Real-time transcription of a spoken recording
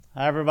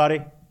Hi, everybody.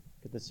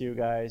 Good to see you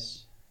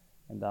guys.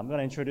 And I'm going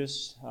to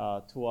introduce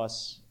to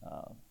us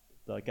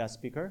the guest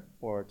speaker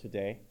for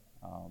today,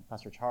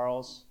 Pastor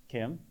Charles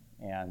Kim.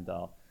 And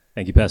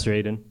Thank you, Pastor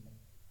Aiden.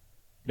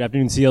 Good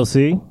afternoon,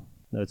 CLC.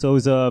 It's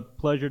always a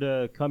pleasure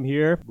to come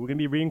here. We're going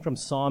to be reading from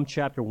Psalm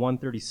chapter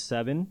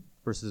 137,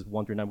 verses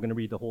 1 through 9. I'm going to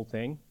read the whole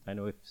thing. I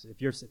know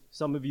if you're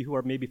some of you who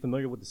are maybe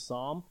familiar with the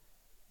Psalm,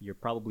 you're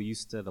probably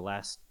used to the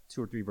last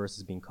 2 or 3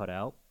 verses being cut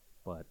out,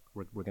 but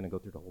we're going to go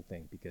through the whole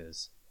thing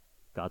because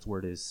God's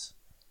word is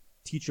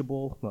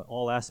teachable.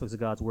 All aspects of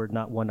God's word,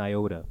 not one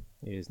iota,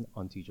 is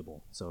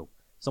unteachable. So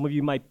some of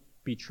you might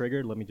be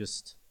triggered. Let me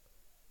just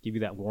give you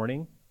that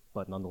warning.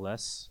 But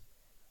nonetheless,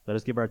 let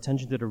us give our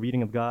attention to the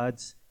reading of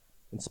God's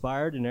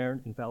inspired,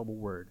 inerrant, infallible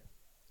word.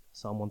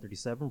 Psalm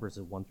 137,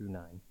 verses 1 through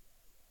 9.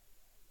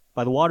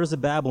 By the waters of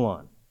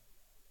Babylon,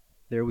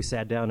 there we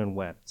sat down and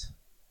wept.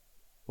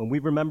 When we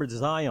remembered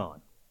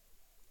Zion,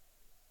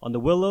 on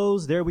the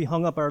willows, there we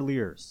hung up our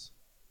lyres,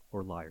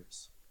 or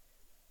lyres.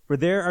 For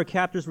there our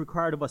captors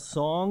required of us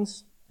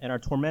songs, and our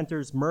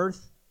tormentors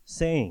mirth,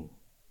 saying,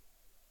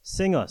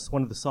 "Sing us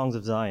one of the songs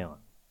of Zion."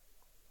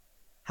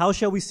 How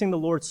shall we sing the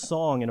Lord's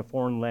song in a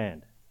foreign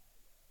land?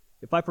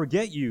 If I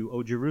forget you,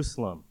 O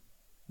Jerusalem,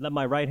 let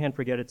my right hand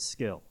forget its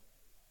skill.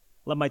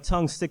 Let my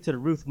tongue stick to the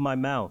roof of my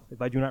mouth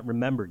if I do not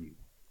remember you,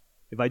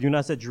 if I do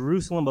not set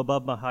Jerusalem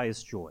above my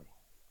highest joy.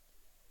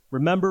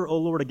 Remember, O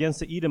Lord, against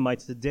the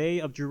Edomites the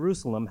day of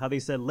Jerusalem, how they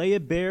said, lay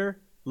it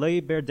bare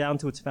down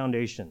to its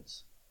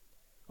foundations.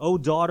 O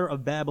daughter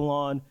of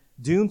Babylon,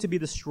 doomed to be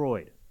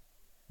destroyed,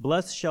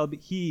 blessed shall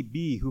he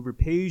be who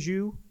repays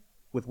you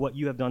with what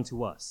you have done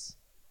to us.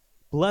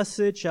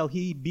 Blessed shall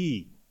he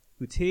be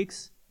who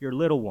takes your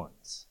little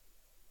ones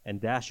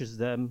and dashes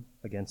them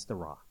against the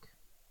rock.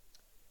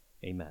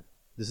 Amen.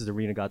 This is the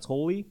reading of God's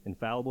holy,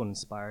 infallible, and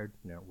inspired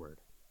inerrant word.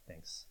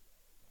 Thanks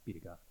be to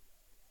God.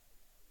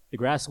 The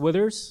grass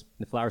withers,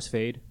 and the flowers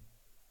fade,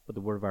 but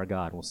the word of our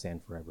God will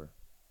stand forever.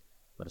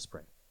 Let us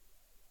pray.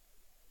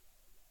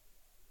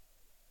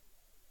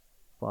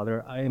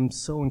 Father, I am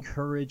so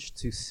encouraged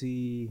to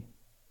see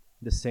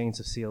the saints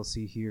of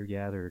CLC here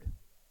gathered.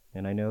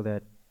 And I know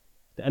that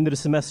the end of the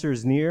semester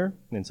is near,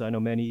 and so I know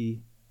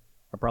many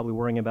are probably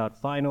worrying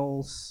about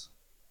finals,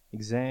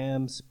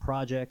 exams,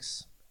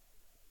 projects,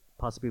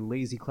 possibly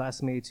lazy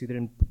classmates who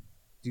didn't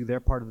do their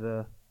part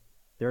of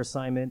their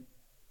assignment,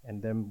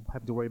 and then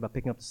have to worry about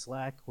picking up the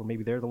slack, or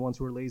maybe they're the ones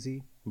who are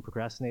lazy and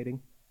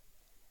procrastinating.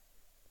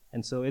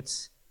 And so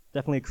it's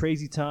definitely a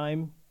crazy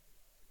time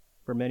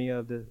for many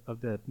of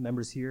the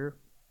members here.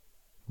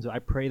 So I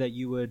pray that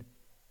you would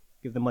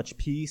give them much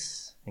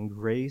peace and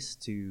grace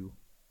to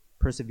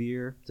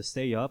persevere, to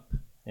stay up,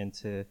 and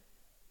to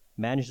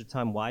manage their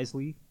time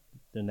wisely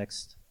the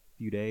next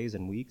few days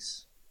and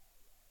weeks.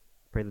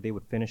 Pray that they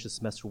would finish the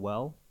semester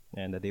well,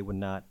 and that they would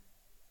not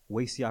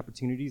waste the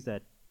opportunities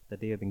that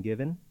they have been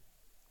given.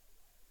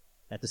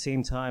 At the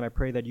same time, I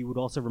pray that you would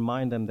also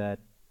remind them that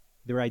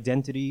their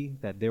identity,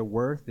 that their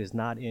worth is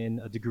not in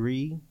a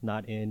degree,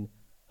 not in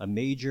a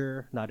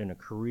major, not in a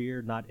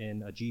career, not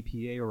in a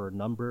GPA or a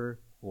number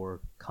or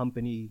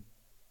company,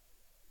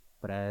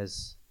 but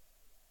as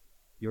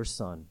your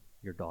son,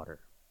 your daughter.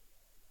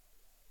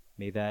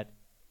 May that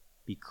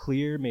be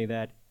clear. May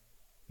that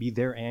be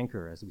their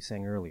anchor, as we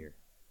sang earlier,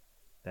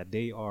 that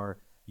they are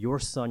your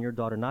son, your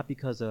daughter, not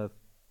because of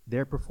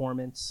their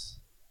performance,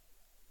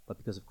 but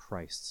because of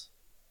Christ's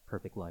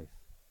perfect life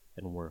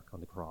and work on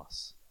the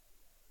cross.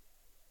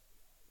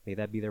 May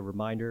that be their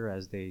reminder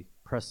as they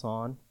press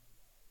on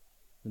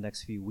the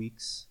next few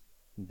weeks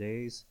and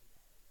days.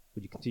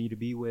 Would you continue to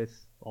be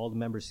with all the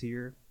members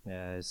here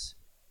as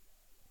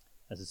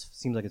it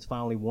seems like it's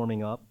finally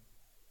warming up?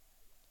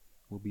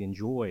 Will we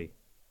enjoy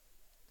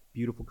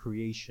beautiful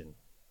creation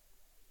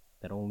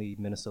that only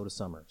Minnesota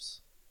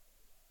summers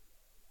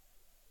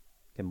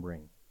can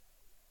bring?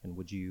 And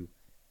would you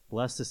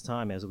bless this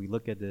time as we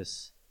look at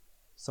this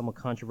somewhat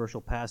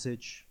controversial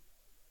passage?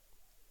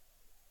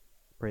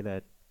 Pray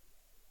that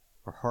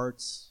our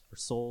hearts, our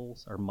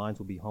souls, our minds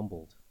will be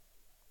humbled,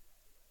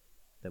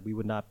 that we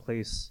would not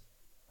place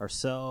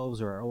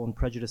ourselves or our own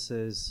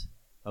prejudices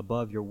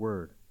above your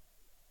word,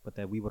 but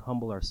that we would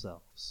humble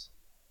ourselves.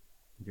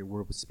 Your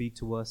word would speak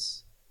to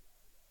us,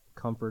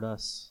 comfort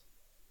us,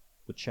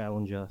 would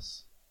challenge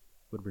us,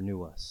 would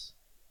renew us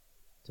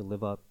to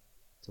live up,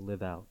 to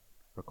live out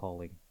our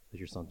calling as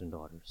your sons and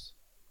daughters.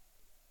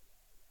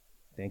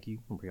 Thank you,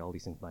 and pray all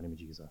these things in the name of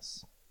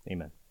Jesus.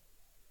 Amen.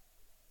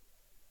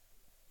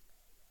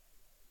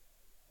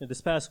 Now,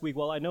 this past week,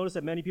 well, I noticed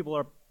that many people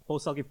are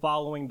most likely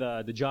following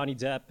the Johnny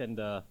Depp and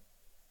the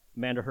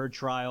Amber Heard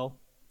trial,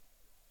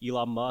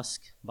 Elon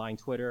Musk buying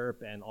Twitter,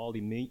 and all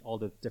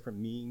the different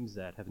memes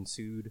that have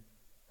ensued.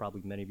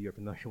 Probably many of you are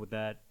familiar with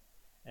that.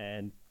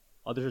 And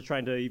others are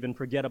trying to even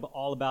forget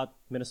all about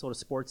Minnesota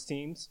sports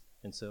teams.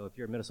 And so if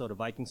you're a Minnesota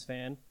Vikings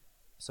fan,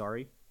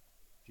 sorry.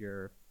 If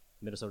you're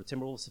a Minnesota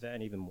Timberwolves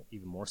fan, even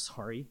more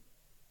sorry.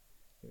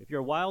 If you're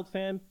a Wild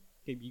fan,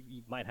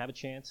 you might have a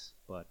chance.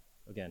 But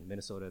again,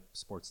 Minnesota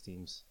sports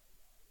teams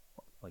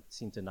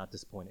seem to not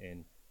disappoint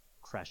in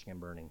crashing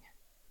and burning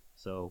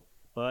So,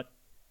 but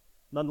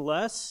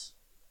nonetheless,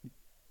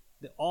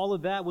 all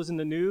of that was in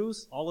the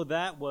news. All of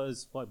that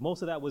was, but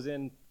most of that was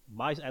in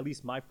at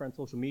least my friend's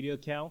social media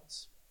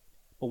accounts.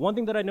 But one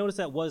thing that I noticed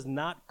that was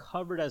not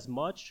covered as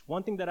much,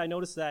 one thing that I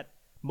noticed that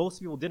most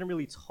people didn't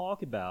really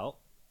talk about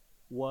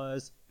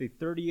was the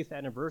 30th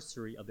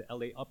anniversary of the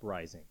LA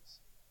uprisings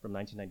from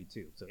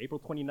 1992. So April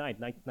 29th,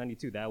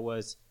 1992,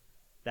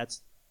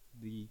 that's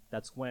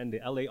when the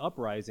LA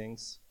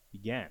uprisings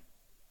began.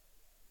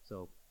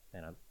 So,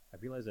 and I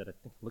realized that I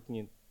think looking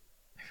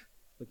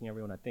at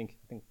everyone, I think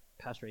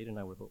Pastor Aiden and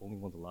I were the only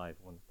ones alive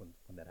when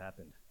that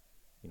happened,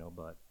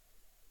 but I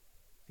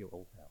feel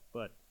old now.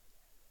 But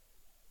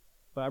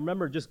I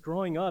remember just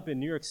growing up in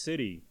New York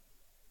City,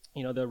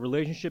 the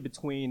relationship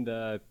between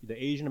the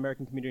Asian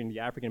American community and the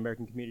African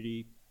American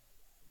community,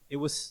 it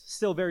was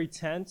still very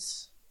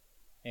tense,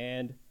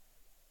 and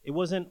it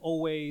wasn't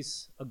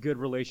always a good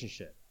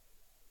relationship.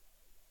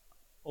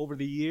 Over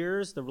the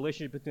years, the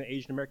relationship between the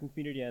Asian American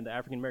community and the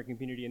African American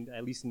community,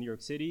 at least in New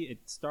York City, it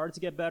started to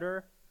get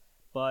better,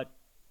 but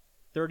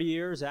 30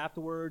 years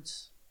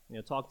afterwards,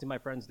 talking to my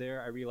friends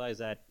there, I realized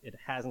that it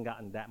hasn't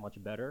gotten that much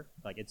better.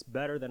 Like, it's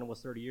better than it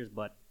was 30 years,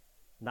 but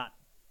not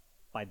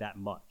by that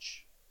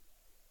much.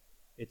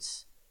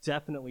 It's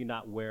definitely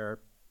not where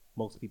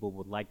most people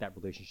would like that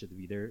relationship to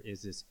be. There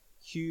is this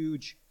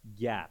huge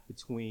gap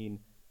between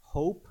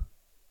hope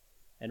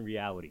and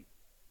reality.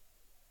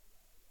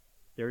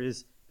 There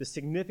is the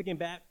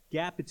significant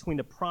gap between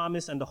the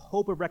promise and the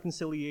hope of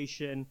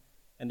reconciliation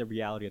and the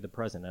reality of the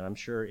present. And I'm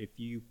sure if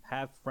you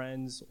have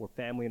friends or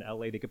family in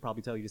LA, they could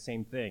probably tell you the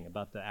same thing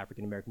about the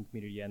African American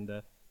community and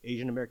the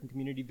Asian American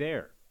community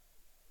there.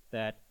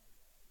 That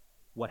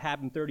what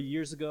happened 30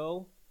 years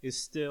ago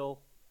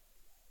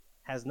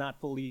has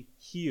not fully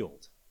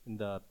healed in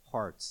the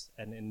hearts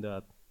and in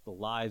the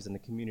lives and the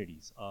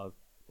communities of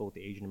both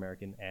the Asian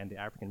American and the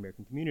African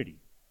American community.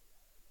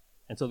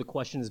 And so the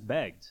question is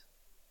begged,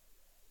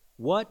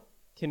 what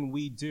can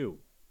we do?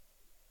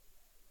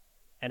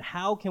 And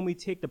how can we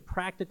take the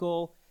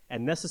practical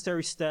and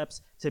necessary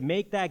steps to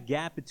make that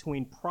gap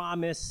between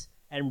promise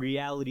and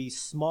reality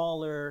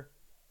smaller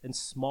and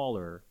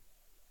smaller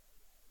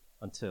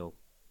until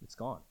it's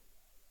gone?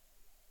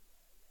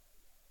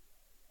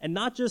 And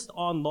not just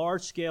on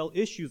large-scale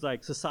issues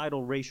like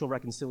societal racial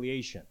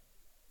reconciliation,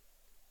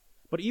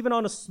 but even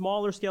on a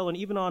smaller scale and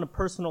even on a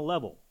personal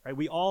level, right?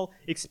 We all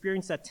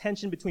experience that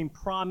tension between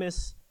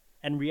promise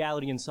and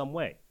reality in some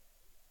way.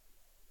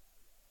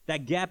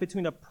 That gap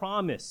between the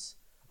promise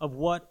of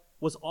what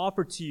was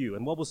offered to you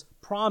and what was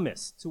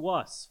promised to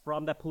us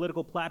from that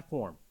political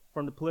platform,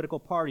 from the political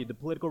party, the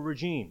political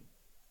regime,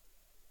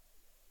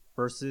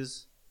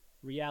 versus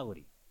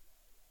reality.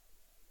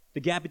 The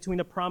gap between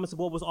the promise of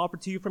what was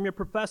offered to you from your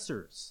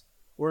professors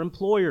or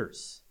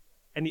employers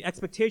and the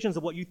expectations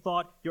of what you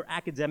thought your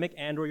academic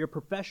and or your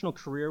professional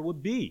career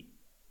would be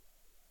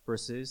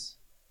versus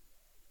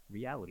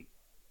reality.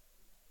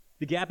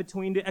 The gap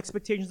between the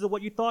expectations of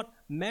what you thought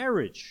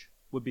marriage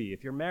would be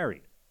if you're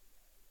married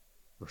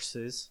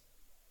versus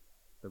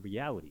the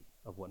reality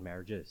of what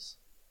marriage is.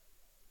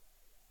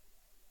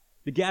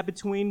 The gap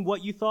between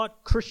what you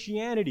thought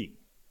Christianity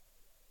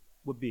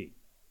would be.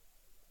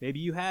 Maybe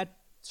you had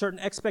certain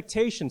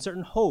expectations,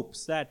 certain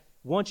hopes that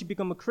once you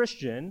become a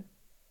Christian,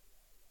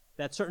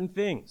 that certain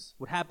things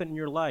would happen in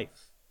your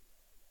life.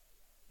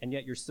 And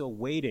yet you're still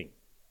waiting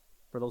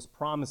for those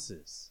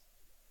promises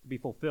to be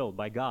fulfilled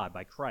by God,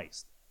 by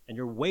Christ. And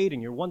you're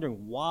waiting, you're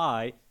wondering,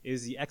 why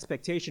is the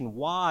expectation,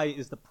 why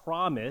is the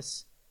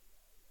promise,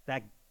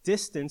 that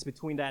distance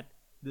between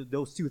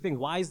those two things,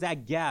 why is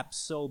that gap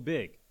so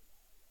big?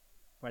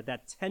 Right,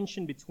 that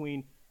tension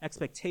between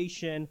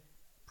expectation,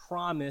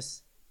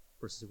 promise,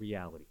 versus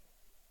reality.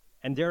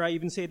 And dare I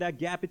even say that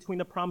gap between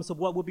the promise of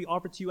what will be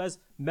offered to you as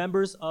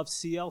members of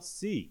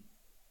CLC,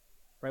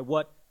 right?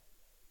 What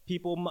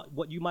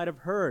you might have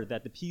heard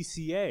that the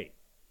PCA,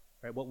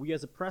 right? What we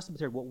as a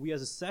presbytery, what we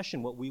as a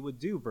session, what we would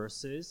do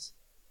versus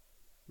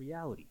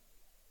reality.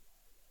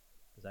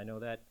 Because I know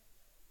that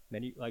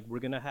we're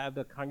going to have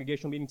the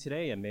congregational meeting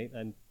today,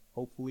 and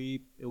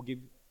hopefully it will give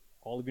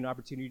all of you an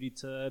opportunity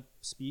to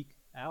speak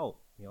out,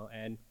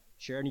 and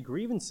share any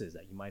grievances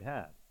that you might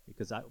have.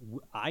 Because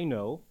I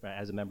know, right,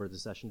 as a member of the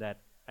session,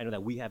 that I know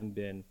that we haven't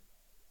been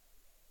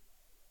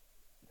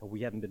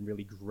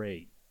really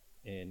great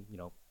in,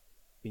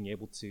 being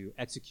able to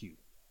execute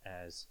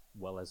as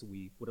well as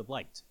we would have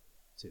liked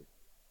to.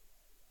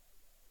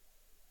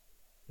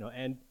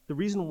 And the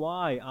reason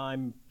why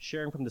I'm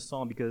sharing from the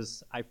psalm,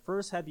 because I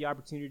first had the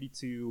opportunity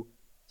to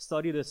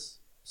study this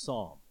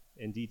psalm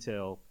in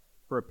detail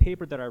for a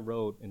paper that I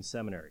wrote in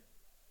seminary.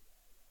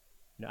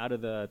 Out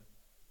of the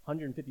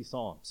 150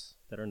 psalms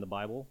that are in the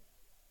Bible,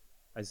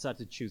 I decided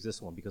to choose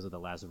this one because of the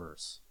last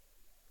verse.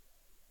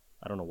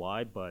 I don't know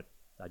why, but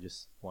I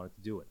just wanted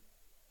to do it.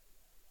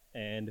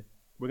 And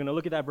we're going to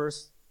look at that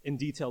verse in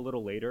detail a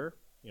little later,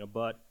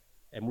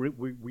 and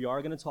we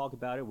are going to talk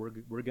about it.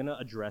 We're going to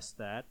address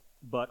that.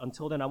 But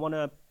until then, I want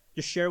to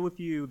just share with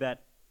you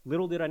that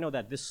little did I know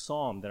that this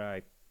psalm that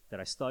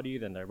I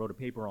studied and that I wrote a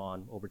paper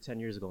on over 10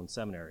 years ago in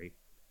seminary,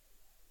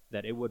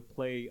 that it would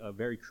play a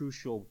very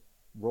crucial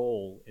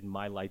role in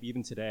my life,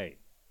 even today,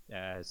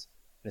 and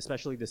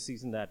especially the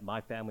season that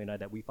my family and I,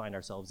 that we find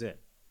ourselves in.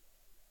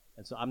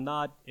 And so I'm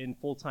not in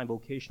full-time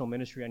vocational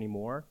ministry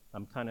anymore.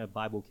 I'm kind of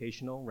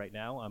bivocational right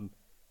now. I'm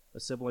a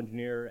civil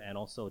engineer and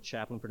also a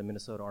chaplain for the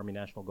Minnesota Army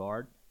National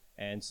Guard.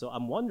 And so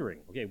I'm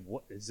wondering, okay,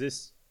 what is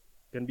this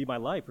going to be my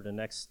life for the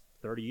next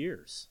 30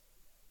 years?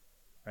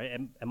 Right?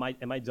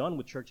 Am I done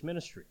with church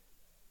ministry?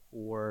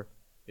 Or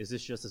is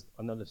this just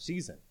another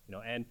season?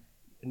 And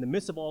in the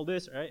midst of all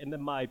this, right,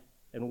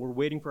 and we're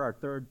waiting for our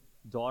third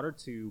daughter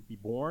to be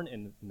born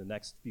in the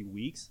next few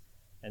weeks.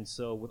 And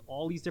so with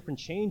all these different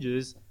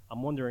changes,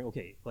 I'm wondering,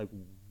 okay, like,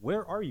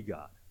 where are you,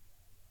 God?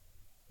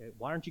 Okay,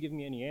 why aren't you giving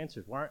me any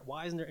answers?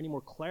 Why isn't there any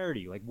more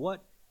clarity?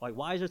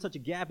 Why is there such a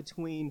gap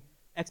between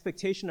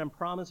expectation and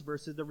promise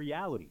versus the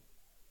reality?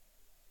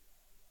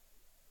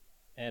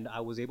 And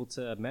I was able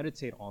to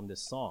meditate on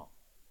this song.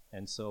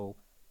 And so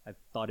I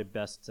thought it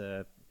best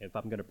to, if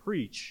I'm going to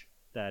preach,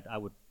 that I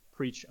would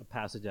preach a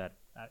passage that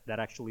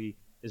actually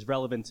is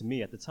relevant to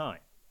me at the time.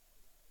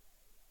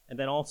 And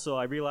then also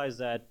I realized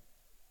that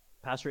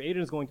Pastor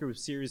Aiden is going through a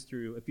series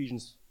through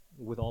Ephesians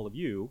with all of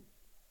you,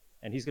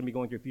 and he's going to be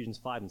going through Ephesians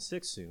 5 and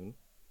 6 soon.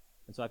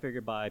 And so I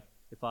figured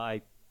if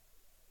I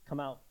come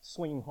out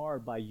swinging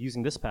hard by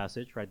using this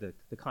passage, right,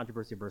 the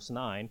controversy of verse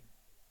 9,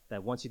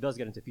 that once he does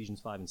get into Ephesians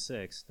 5 and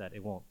 6, that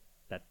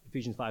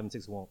Ephesians 5 and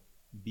 6 won't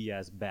be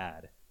as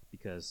bad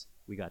because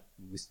we got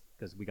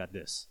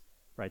this,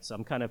 right? So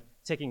I'm kind of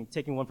taking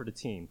one for the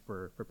team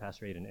for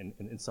Pastor Aiden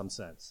in some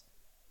sense.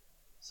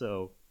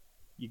 So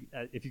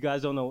if you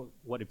guys don't know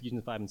what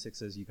Ephesians 5 and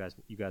 6 is, you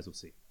guys will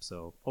see.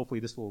 So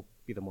hopefully this will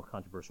be the more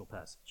controversial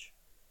passage.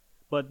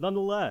 But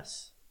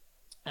nonetheless,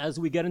 as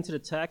we get into the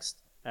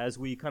text, as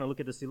we kind of look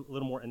at this a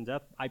little more in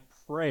depth, I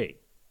pray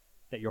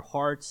that your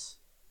hearts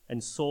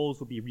and souls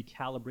will be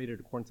recalibrated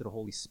according to the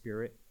Holy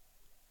Spirit.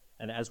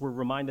 And as we're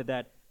reminded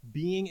that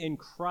being in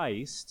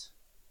Christ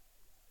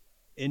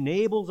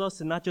enables us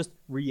to not just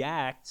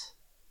react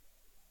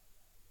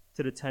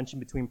to the tension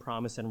between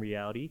promise and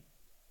reality,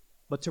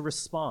 but to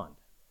respond.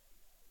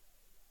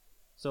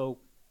 So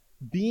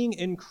being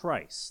in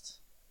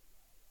Christ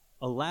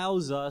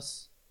allows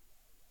us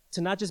to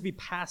not just be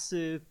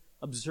passive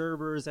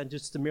observers and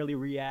just to merely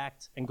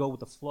react and go with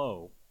the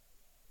flow,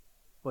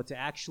 but to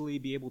actually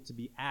be able to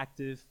be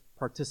active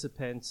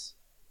participants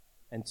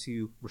and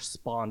to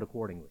respond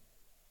accordingly.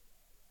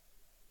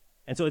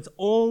 And so it's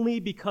only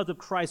because of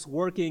Christ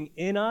working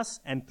in us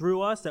and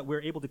through us that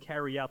we're able to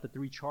carry out the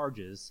three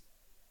charges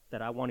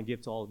that I want to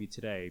give to all of you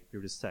today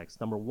through this text.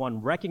 Number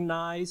one,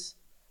 recognize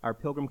our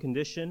pilgrim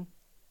condition.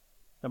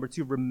 Number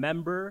two,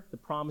 remember the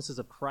promises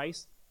of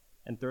Christ.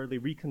 And thirdly,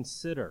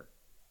 reconsider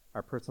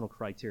our personal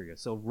criteria.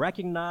 So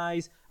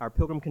recognize our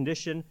pilgrim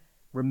condition,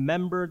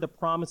 remember the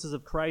promises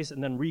of Christ,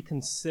 and then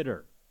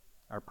reconsider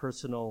our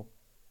personal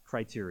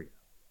criteria.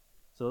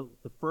 So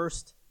the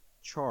first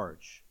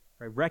charge,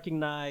 right?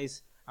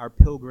 Recognize our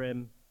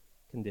pilgrim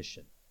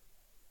condition.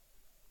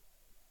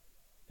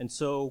 And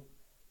so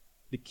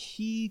the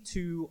key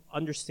to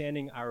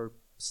understanding our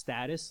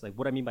status, like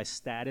what I mean by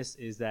status,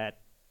 is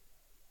that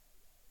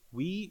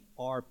we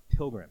are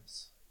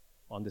pilgrims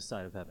on this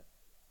side of heaven.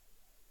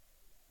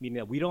 Meaning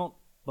that we don't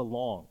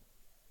belong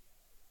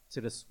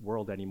to this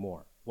world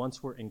anymore.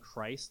 Once we're in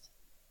Christ,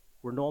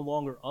 we're no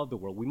longer of the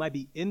world. We might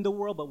be in the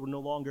world, but we're no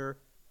longer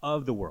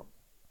of the world.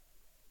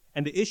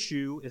 And the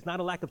issue is not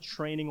a lack of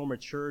training or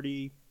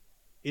maturity.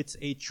 It's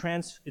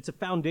a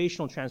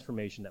foundational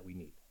transformation that we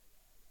need.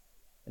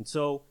 And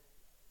so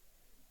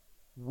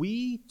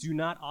we do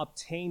not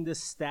obtain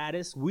this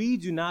status. We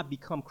do not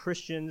become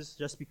Christians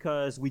just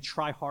because we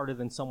try harder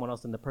than someone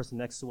else, than the person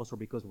next to us, or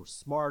because we're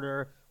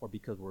smarter, or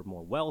because we're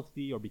more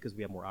wealthy, or because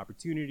we have more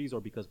opportunities, or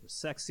because we're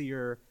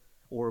sexier,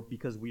 or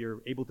because we are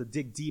able to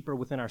dig deeper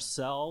within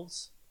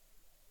ourselves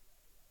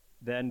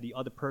than the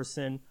other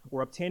person,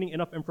 or obtaining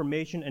enough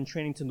information and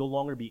training to no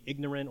longer be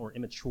ignorant or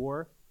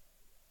immature.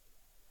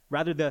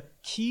 Rather, the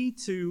key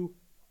to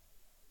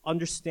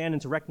understand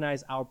and to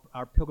recognize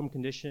our pilgrim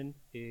condition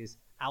is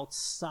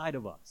outside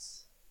of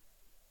us.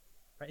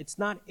 Right? It's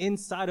not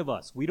inside of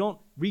us. We don't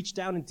reach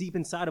down and deep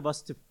inside of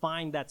us to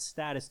find that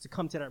status, to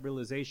come to that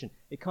realization.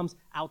 It comes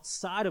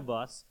outside of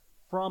us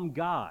from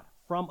God,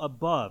 from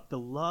above, the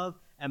love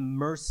and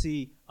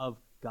mercy of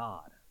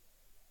God.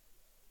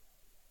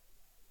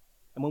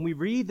 And when we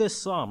read this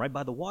psalm, right,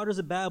 by the waters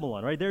of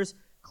Babylon, right, there's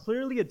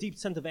clearly a deep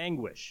sense of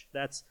anguish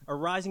that's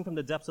arising from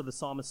the depths of the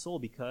psalmist's soul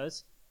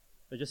because,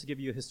 just to give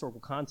you a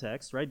historical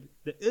context, right,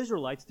 the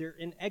Israelites, they're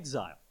in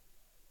exile.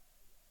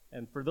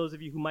 And for those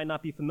of you who might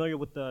not be familiar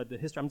with the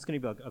history, I'm just going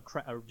to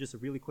give just a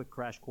really quick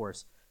crash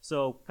course.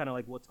 So kind of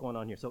like what's going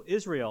on here. So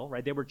Israel,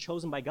 right, they were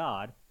chosen by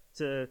God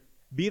to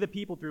be the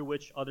people through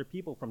which other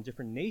people from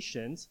different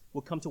nations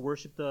will come to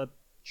worship the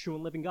true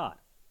and living God.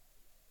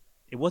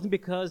 It wasn't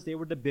because they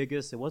were the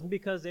biggest. It wasn't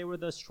because they were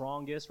the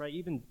strongest, right?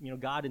 Even,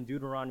 God in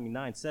Deuteronomy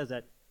 9 says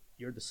that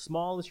you're the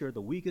smallest, you're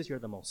the weakest, you're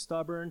the most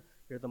stubborn,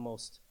 you're the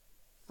most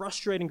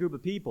frustrating group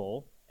of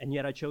people, and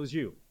yet I chose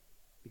you.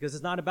 Because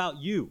it's not about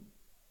you.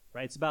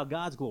 right? It's about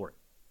God's glory.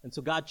 And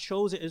so God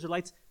chose the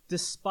Israelites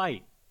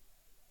despite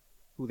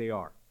who they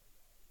are.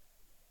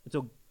 And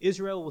so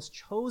Israel was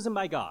chosen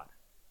by God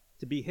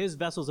to be his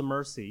vessels of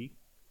mercy,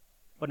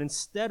 but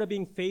instead of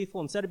being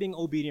faithful, instead of being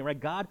obedient, right,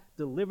 God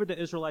delivered the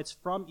Israelites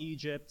from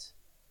Egypt,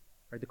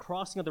 right, the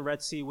crossing of the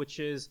Red Sea, which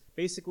is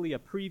basically a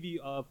preview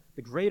of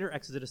the greater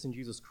Exodus in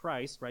Jesus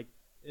Christ, right?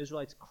 The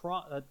Israelites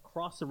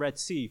crossed the Red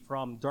Sea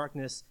from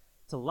darkness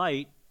to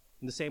light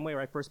in the same way,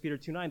 right, 1 Peter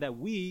 2:9, that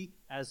we,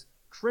 as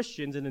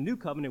Christians in the new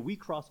covenant, we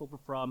cross over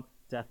from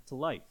death to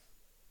life.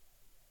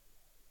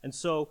 And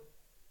so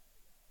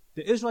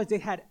the Israelites, they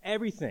had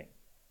everything.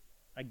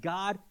 Right?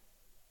 God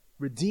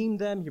redeemed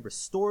them. He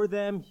restored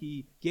them.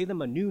 He gave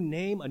them a new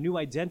name, a new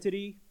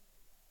identity.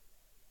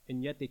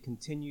 And yet they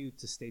continued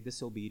to stay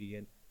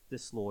disobedient,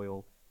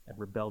 disloyal, and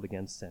rebelled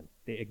against him.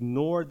 They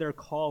ignored their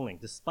calling,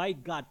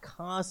 despite God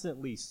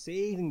constantly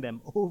saving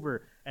them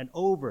over and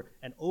over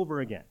and over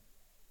again.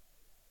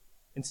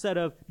 Instead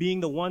of being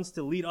the ones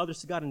to lead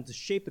others to God and to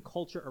shape the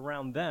culture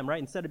around them,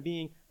 right? Instead of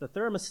being the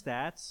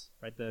thermostats,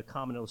 right, the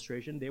common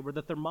illustration, they were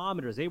the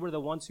thermometers. They were the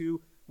ones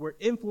who were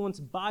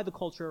influenced by the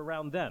culture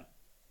around them.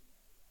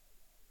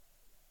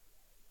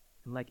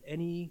 And like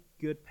any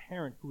good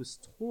parent who is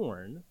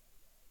torn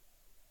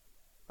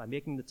by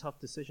making the tough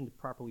decision to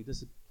properly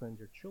discipline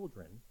their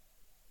children,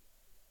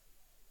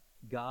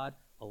 God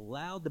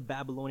allowed the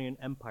Babylonian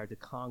Empire to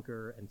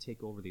conquer and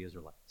take over the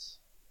Israelites.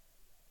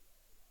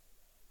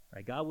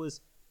 Right? God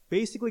was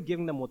basically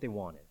giving them what they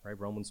wanted, right?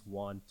 Romans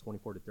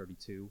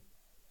 1:24-32.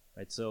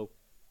 Right? So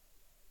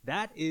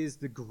that is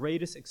the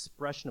greatest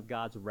expression of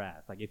God's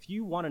wrath. Like, if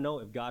you want to know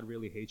if God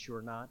really hates you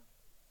or not,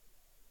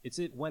 it's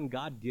when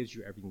God gives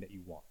you everything that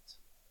you want.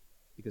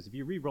 Because if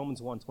you read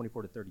Romans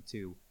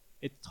 1:24-32,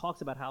 it talks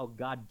about how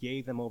God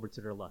gave them over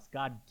to their lust.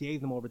 God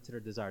gave them over to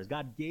their desires.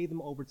 God gave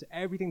them over to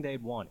everything they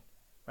had wanted.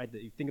 Right?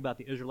 You think about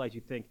the Israelites,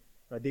 you think,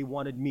 right, they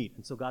wanted meat.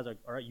 And so God's like,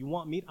 all right, you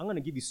want meat? I'm going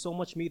to give you so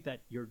much meat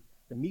that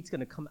the meat's going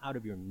to come out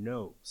of your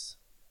nose.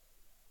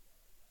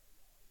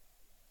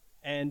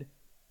 And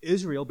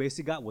Israel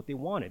basically got what they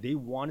wanted. They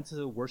wanted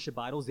to worship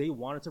idols. They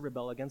wanted to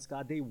rebel against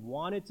God. They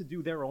wanted to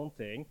do their own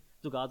thing.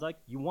 So God's like,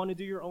 you want to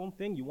do your own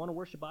thing? You want to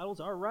worship idols?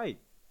 All right.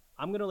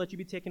 I'm going to let you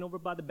be taken over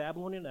by the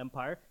Babylonian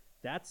Empire.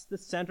 That's the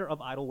center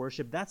of idol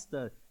worship. That's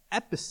the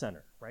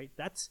epicenter, right?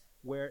 That's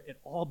where it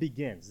all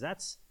begins.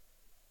 That's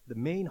the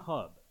main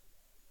hub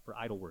for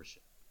idol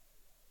worship,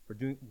 for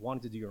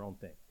wanting to do your own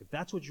thing. If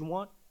that's what you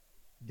want,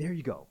 there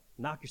you go.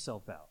 Knock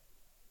yourself out.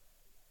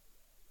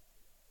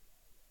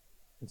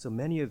 And so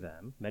many of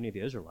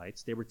the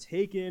Israelites, they were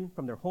taken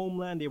from their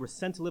homeland. They were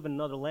sent to live in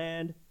another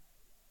land.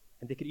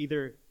 And they could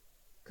either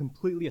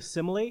completely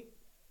assimilate,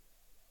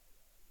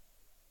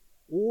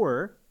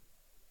 or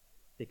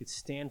they could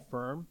stand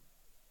firm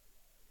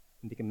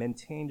and they can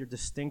maintain their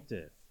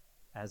distinctive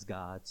as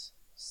God's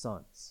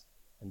sons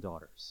and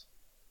daughters.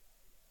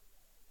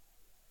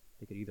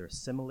 They could either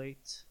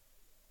assimilate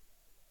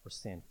or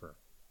stand firm.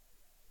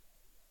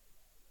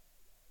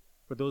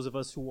 For those of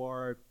us who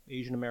are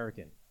Asian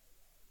American,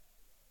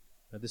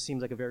 this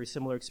seems like a very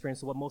similar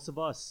experience to what most of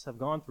us have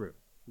gone through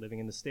living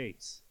in the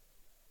States.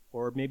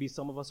 Or maybe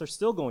some of us are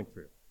still going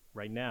through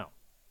right now.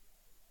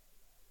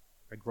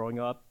 Right, growing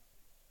up,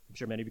 I'm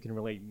sure many of you can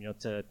relate,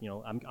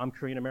 I'm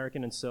Korean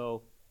American, and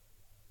so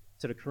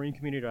to the Korean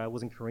community, I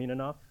wasn't Korean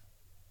enough.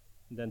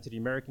 And then to the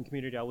American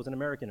community, I wasn't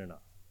American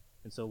enough.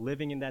 And so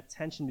living in that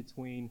tension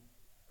between,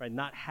 right,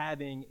 not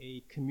having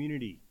a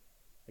community,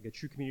 like a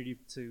true community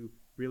to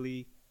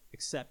really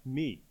accept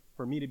me,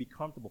 for me to be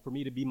comfortable, for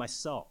me to be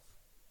myself.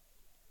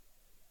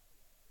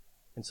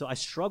 And so I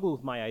struggled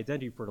with my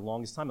identity for the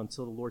longest time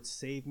until the Lord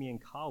saved me in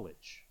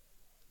college.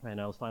 And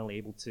I was finally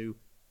able to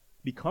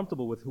be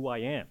comfortable with who I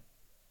am.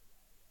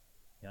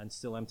 Yeah, and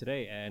still am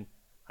today. And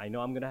I know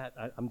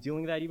I'm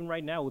dealing with that even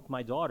right now with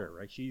my daughter,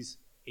 right? She's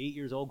 8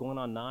 years old, going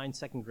on 9,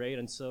 second grade,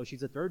 and so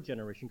she's a third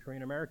generation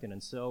Korean American.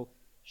 And so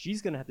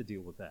she's going to have to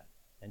deal with that.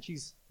 And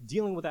she's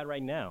dealing with that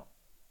right now,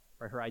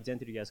 right? Her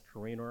identity as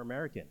Korean or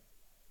American.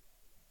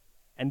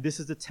 And this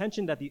is the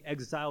tension that the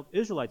exiled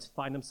Israelites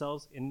find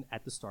themselves in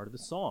at the start of the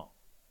song.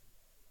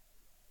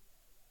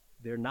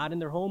 They're not in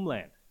their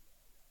homeland.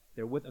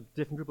 They're with a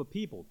different group of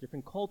people,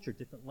 different culture,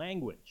 different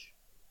language.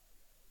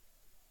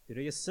 Do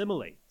they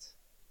assimilate,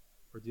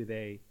 or do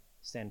they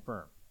stand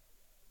firm?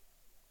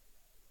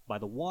 By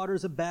the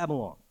waters of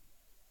Babylon.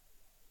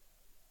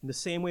 In the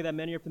same way that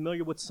many are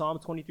familiar with Psalm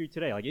 23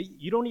 today. Like,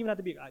 you don't even have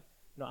to be,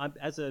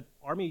 as an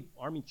army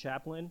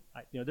chaplain,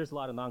 there's a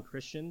lot of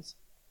non-Christians.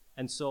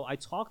 And so I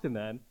talk to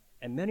them,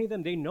 and many of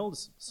them, they know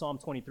Psalm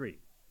 23.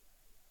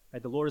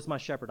 Right? The Lord is my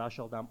shepherd, I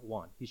shall not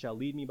want. He shall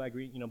lead me by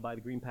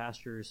the green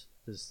pastures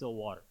to the still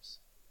waters.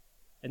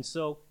 And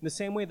so, in the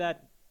same way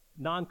that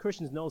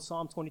non-Christians know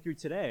Psalm 23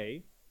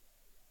 today,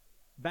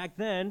 back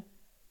then,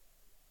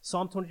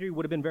 Psalm 23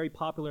 would have been very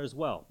popular as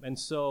well. And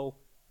so,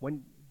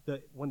 when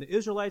the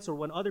Israelites or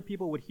when other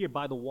people would hear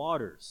by the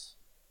waters,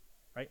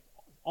 right,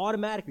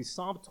 automatically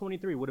Psalm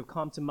 23 would have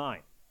come to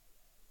mind.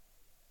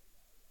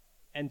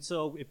 And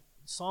so, if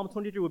Psalm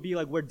 23 would be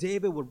like where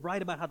David would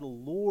write about how the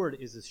Lord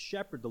is his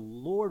shepherd. The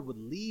Lord would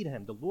lead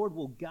him. The Lord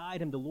will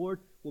guide him. The Lord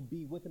will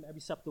be with him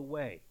every step of the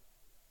way.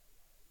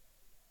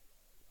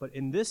 But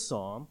in this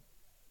psalm,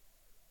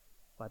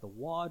 by the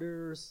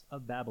waters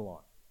of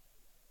Babylon,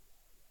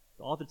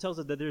 the author tells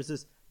us that there's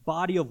this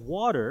body of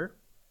water,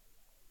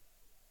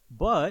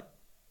 but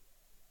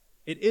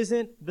it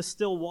isn't the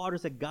still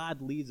waters that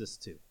God leads us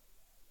to.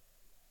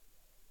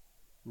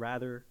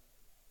 Rather,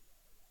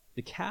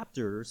 the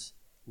captors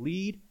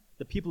lead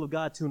the people of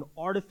God to an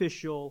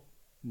artificial,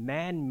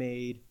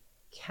 man-made,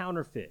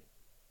 counterfeit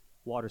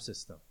water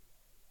system.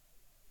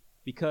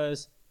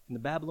 Because in the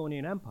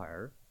Babylonian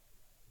Empire,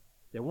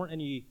 there weren't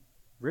any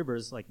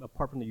rivers, like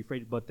apart from the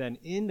Euphrates, but then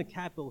in the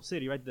capital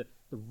city, right, the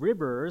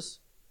rivers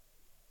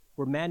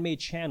were man-made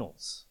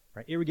channels,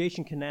 right,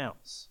 irrigation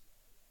canals.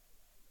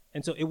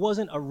 And so it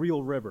wasn't a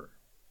real river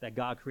that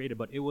God created,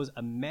 but it was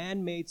a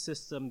man-made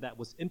system that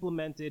was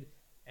implemented,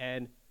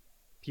 and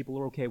people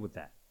were okay with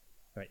that.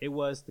 Right? It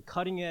was the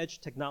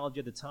cutting-edge technology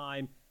at the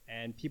time,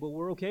 and people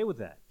were okay with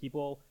that.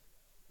 People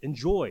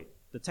enjoyed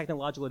the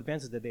technological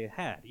advances that they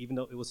had, even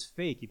though it was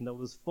fake, even though it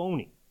was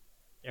phony.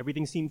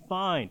 Everything seemed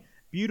fine,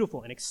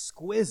 beautiful, and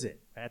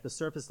exquisite at the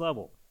surface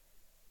level.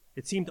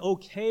 It seemed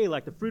okay,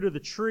 like the fruit of the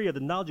tree of the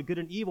knowledge of good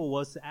and evil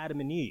was to Adam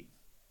and Eve.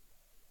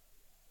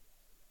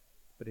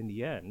 But in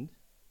the end,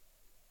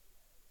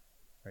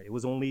 right, it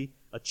was only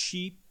a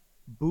cheap,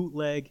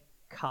 bootleg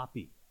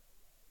copy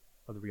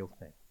of the real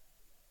thing.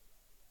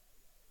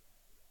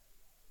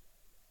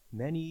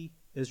 Many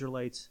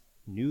Israelites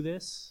knew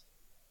this,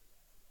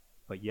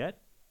 but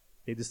yet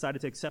they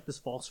decided to accept this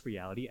false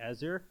reality as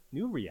their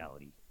new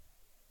reality.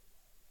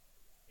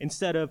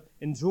 Instead of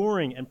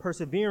enduring and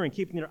persevering,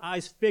 keeping their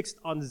eyes fixed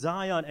on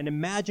Zion and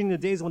imagining the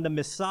days when the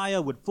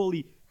Messiah would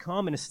fully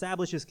come and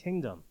establish his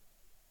kingdom,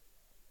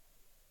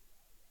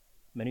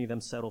 many of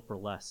them settled for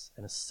less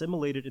and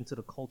assimilated into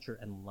the culture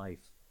and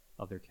life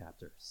of their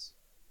captors.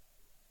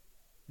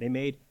 They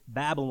made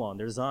Babylon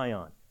their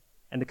Zion,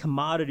 and the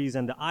commodities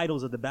and the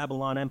idols of the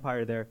Babylonian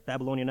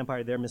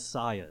Empire, their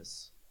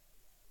messiahs.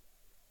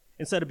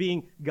 Instead of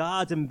being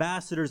God's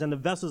ambassadors and the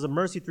vessels of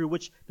mercy through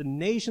which the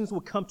nations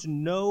will come to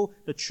know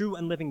the true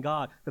and living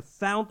God, the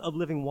fount of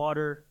living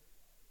water,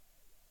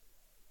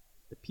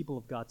 the people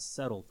of God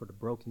settled for the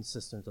broken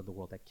cisterns of the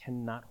world that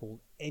cannot hold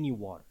any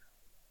water.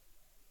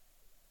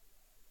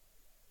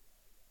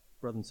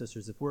 Brothers and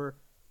sisters, if we're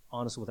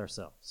honest with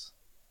ourselves,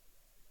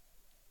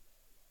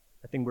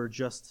 I think we're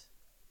just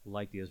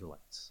like the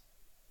Israelites.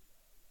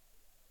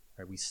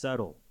 Right? We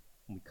settle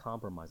and we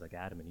compromise like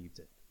Adam and Eve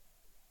did,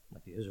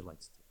 like the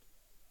Israelites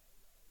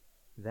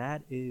did.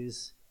 That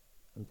is,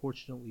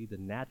 unfortunately, the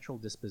natural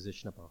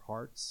disposition of our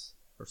hearts,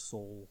 our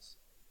souls,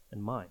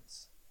 and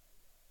minds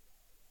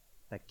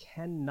that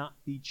cannot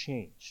be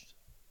changed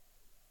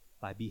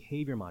by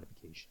behavior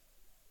modification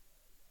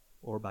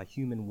or by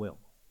human will.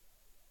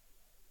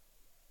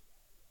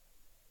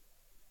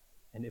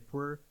 And if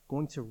we're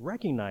going to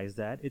recognize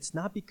that, it's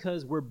not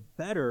because we're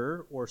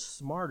better or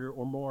smarter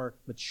or more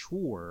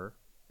mature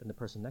than the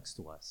person next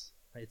to us.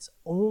 Right? It's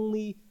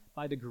only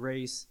by the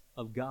grace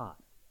of God.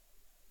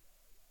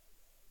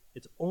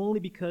 It's only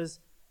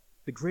because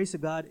the grace of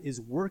God is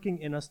working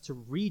in us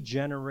to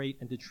regenerate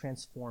and to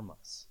transform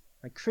us.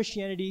 Right?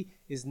 Christianity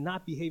is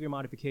not behavior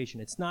modification.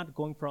 It's not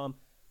going from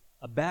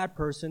a bad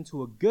person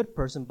to a good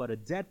person, but a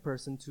dead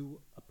person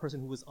to a person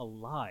who is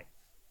alive.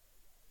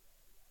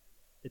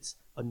 It's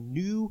a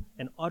new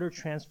and utter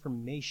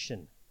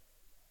transformation.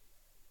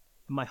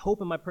 And my hope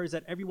and my prayer is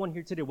that everyone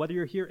here today, whether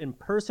you're here in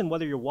person,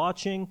 whether you're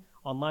watching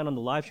online on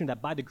the live stream,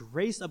 that by the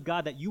grace of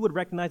God, that you would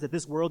recognize that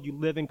this world you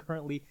live in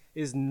currently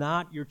is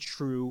not your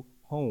true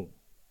home.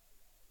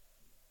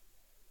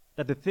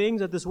 That the things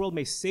of this world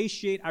may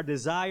satiate our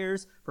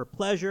desires for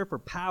pleasure, for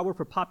power,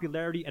 for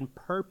popularity, and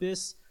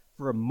purpose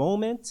for a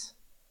moment,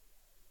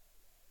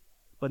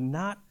 but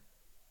not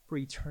for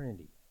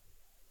eternity.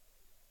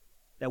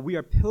 That we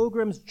are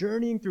pilgrims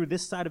journeying through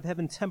this side of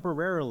heaven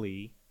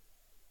temporarily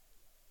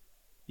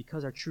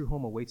because our true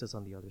home awaits us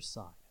on the other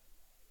side.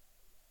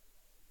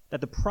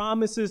 That the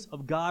promises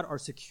of God are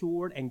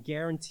secured and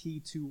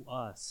guaranteed to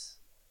us.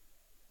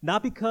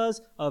 Not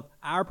because of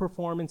our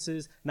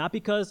performances, not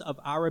because of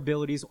our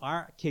abilities,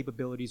 our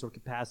capabilities or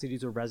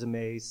capacities or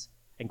resumes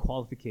and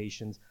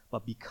qualifications,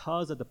 but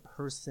because of the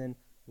person,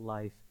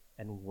 life,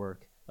 and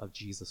work of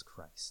Jesus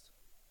Christ.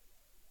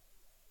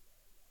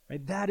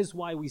 Right? That is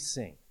why we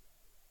sing.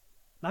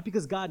 Not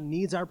because God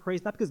needs our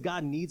praise, not because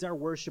God needs our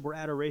worship or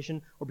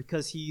adoration, or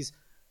because he's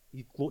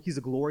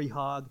a glory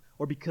hog,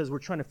 or because we're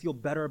trying to feel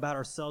better about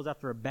ourselves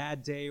after a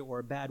bad day or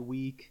a bad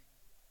week,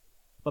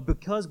 but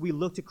because we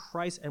look to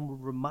Christ and we're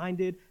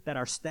reminded that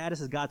our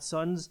status as God's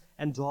sons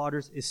and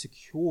daughters is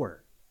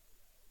secure.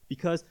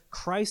 Because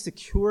Christ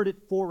secured it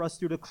for us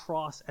through the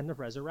cross and the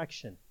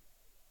resurrection.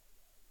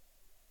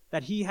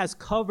 That he has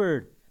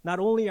covered not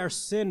only our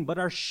sin, but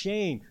our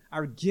shame,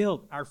 our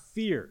guilt, our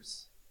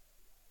fears.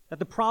 That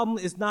the problem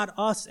is not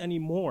us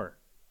anymore.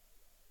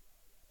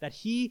 That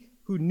he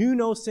who knew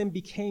no sin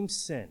became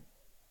sin,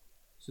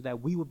 so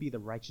that we would be the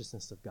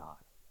righteousness of God.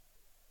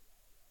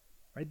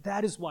 Right?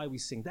 That is why we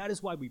sing. That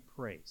is why we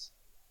praise.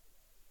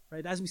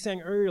 Right? As we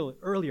sang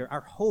earlier,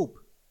 our hope,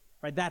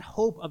 right? That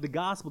hope of the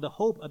gospel, the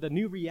hope of the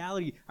new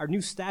reality, our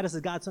new status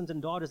as God's sons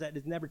and daughters that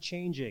is never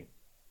changing.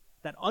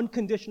 That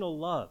unconditional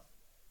love,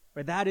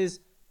 right? That is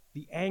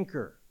the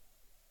anchor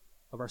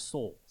of our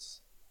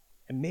souls.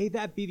 And may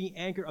that be the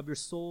anchor of your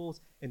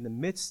souls in the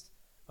midst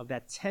of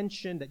that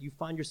tension that you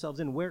find yourselves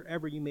in,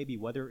 wherever you may be,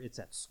 whether it's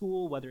at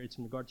school, whether it's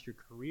in regard to your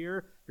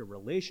career, your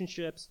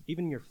relationships,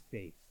 even your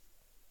faith.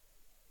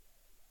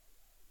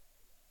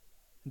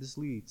 And this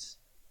leads,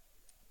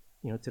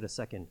 to the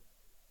second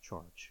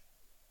charge.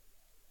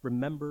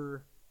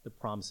 Remember the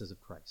promises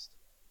of Christ.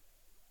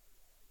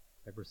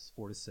 Right, verses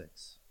 4 to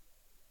 6.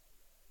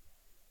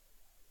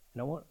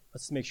 And I want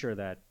us to make sure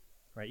that,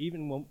 right,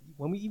 even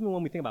when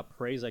we think about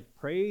praise, like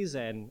praise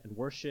and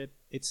worship,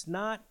 it's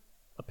not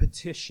a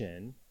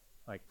petition,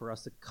 like for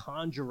us to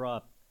conjure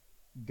up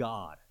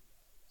God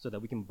so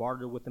that we can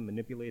barter with him,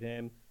 manipulate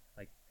him.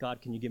 Like,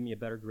 God, can you give me a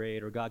better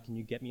grade? Or God, can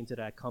you get me into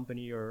that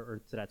company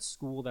or to that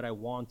school that I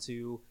want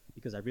to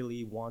because I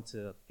really want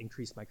to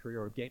increase my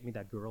career? Or get me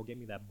that girl, get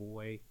me that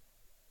boy,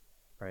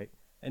 right?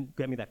 And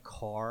get me that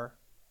car.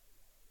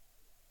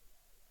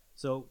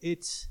 So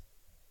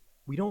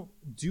we don't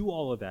do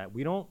all of that.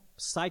 We don't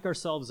psych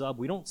ourselves up.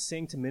 We don't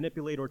sing to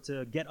manipulate or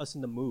to get us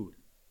in the mood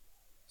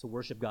to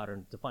worship God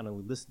or to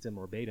finally listen to him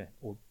or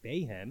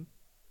obey him,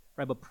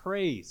 right? But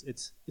praise,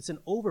 it's an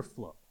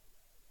overflow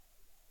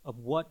of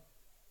what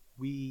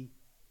we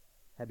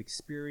have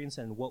experienced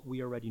and what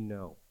we already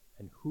know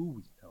and who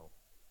we know.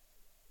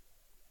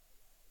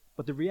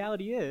 But the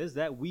reality is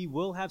that we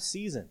will have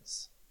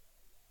seasons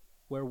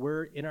where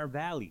we're in our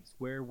valleys,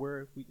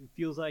 where it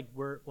feels like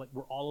we're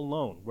all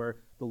alone, where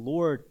the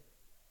Lord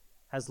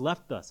has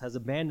left us, has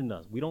abandoned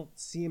us. We don't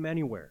see him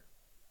anywhere.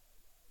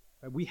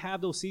 Right? We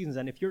have those seasons,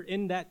 and if you're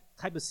in that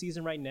type of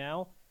season right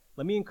now,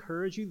 let me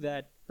encourage you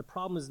that the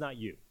problem is not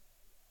you.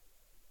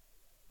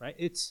 Right?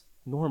 It's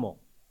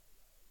normal.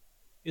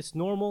 It's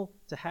normal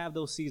to have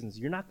those seasons.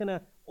 You're not going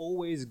to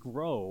always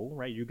grow,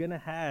 right? You're going to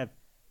have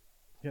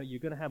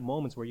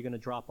moments where you're going to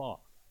drop off.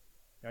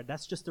 Right?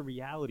 That's just the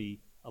reality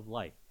of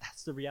life.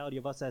 That's the reality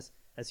of us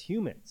as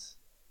humans.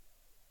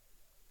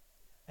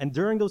 And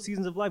during those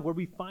seasons of life where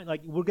we find,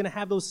 we're going to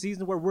have those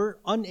seasons where we're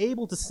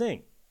unable to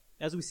sing,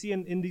 as we see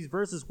in these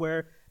verses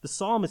where the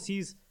psalmist,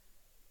 he's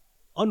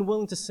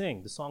unwilling to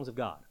sing the songs of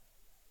God.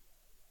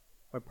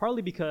 Or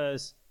partly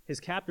because his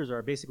captors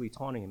are basically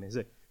taunting him. He's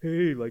like,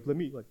 hey, let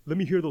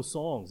me hear those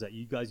songs that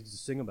you guys used to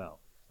sing about.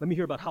 Let me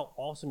hear about how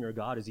awesome your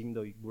God is, even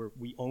though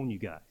we own you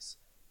guys.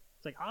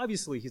 It's like,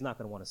 obviously, he's not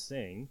going to want to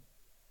sing.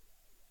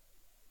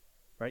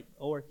 Right?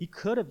 Or he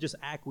could have just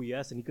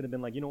acquiesced and he could have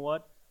been like, you know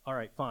what? All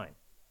right, fine.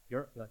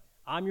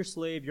 I'm your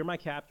slave. You're my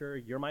captor.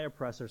 You're my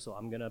oppressor. So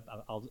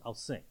I'll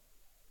sing.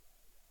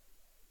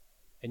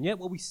 And yet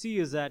what we see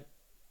is that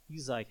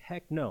he's like,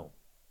 heck no,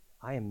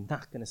 I am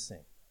not going to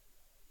sing.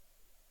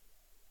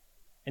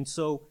 And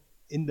so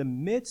in the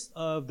midst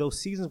of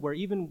those seasons where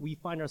even we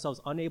find ourselves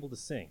unable to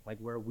sing, like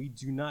where we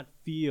do not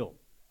feel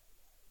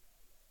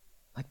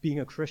like being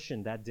a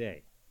Christian that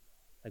day,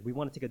 like we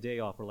want to take a day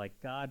off, we're like,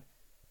 God,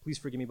 please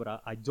forgive me,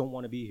 but I don't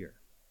want to be here,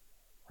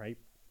 right?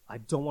 I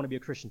don't want to be a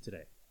Christian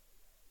today.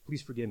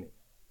 Please forgive me,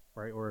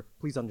 right? Or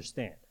please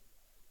understand.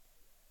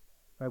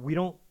 Right?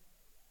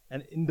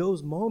 And in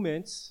those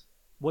moments,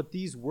 what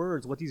these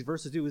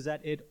verses do is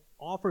that it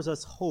offers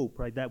us hope,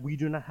 right? That we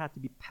do not have to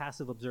be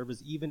passive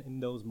observers even in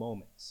those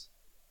moments.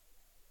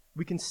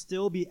 We can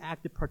still be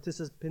active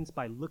participants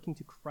by looking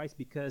to Christ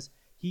because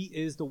he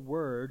is the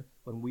Word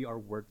when we are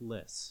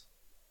wordless.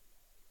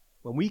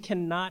 When we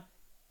cannot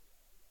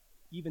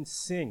even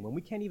sing, when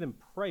we can't even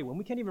pray, when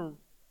we can't even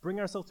bring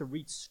ourselves to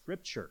read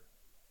Scripture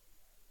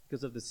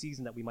because of the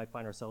season that we might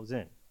find ourselves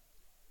in.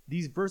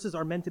 These verses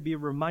are meant to be a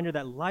reminder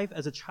that life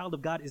as a child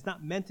of God is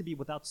not meant to be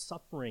without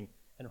suffering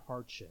and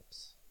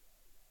hardships.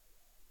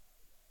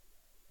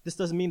 This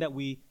doesn't mean that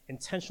we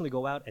intentionally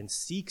go out and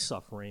seek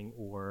suffering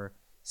or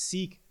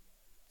seek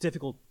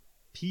difficult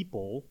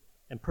people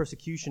and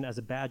persecution as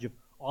a badge of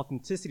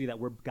authenticity that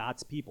we're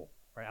God's people.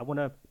 Right? I want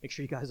to make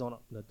sure you guys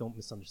don't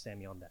misunderstand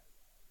me on that.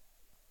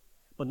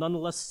 But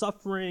nonetheless,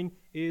 suffering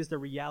is the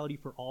reality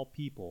for all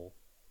people,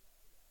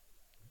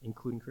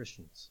 including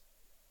Christians.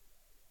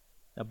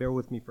 Now bear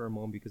with me for a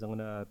moment because I'm going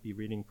to be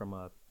reading from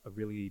a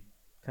really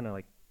kind of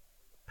like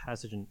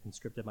passage in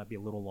script that might be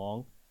a little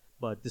long,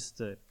 but this is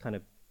to kind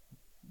of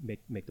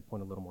make the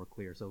point a little more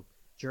clear. So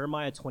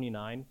Jeremiah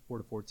 29, 4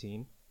 to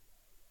 14.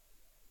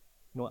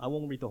 I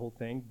won't read the whole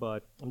thing,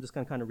 but I'm just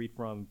going to kind of read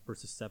from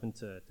verses 7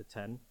 to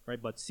 10,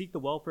 right? But seek the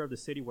welfare of the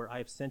city where I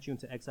have sent you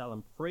into exile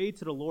and pray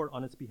to the Lord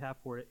on its behalf,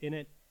 for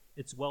in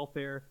its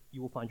welfare,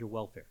 you will find your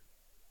welfare.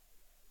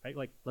 Right?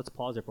 Like, let's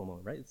pause there for a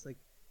moment, right? It's like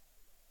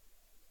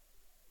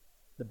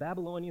the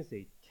Babylonians,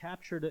 they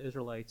captured the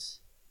Israelites.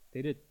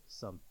 They did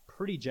some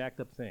pretty jacked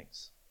up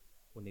things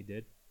when they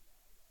did.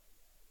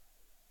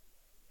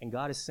 And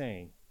God is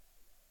saying,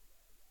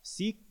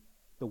 seek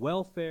the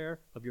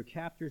welfare of your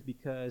captors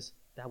because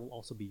that will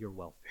also be your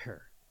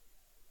welfare.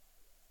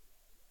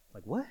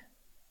 Like, what?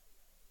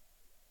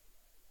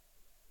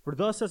 For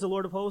thus says the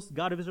Lord of hosts,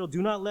 God of Israel,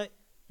 do not let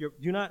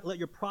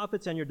your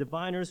prophets and your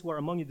diviners who are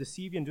among you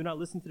deceive you, and do not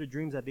listen to the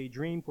dreams that they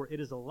dream, for it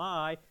is a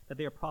lie that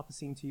they are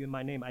prophesying to you in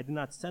my name. I did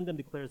not send them,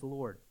 declares the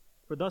Lord.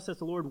 For thus says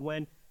the Lord,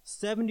 when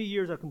 70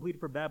 years are completed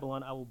for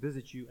Babylon, I will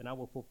visit you, and I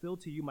will fulfill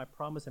to you my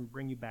promise and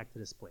bring you back to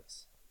this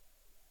place.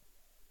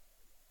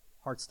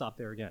 Hard stop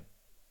there again.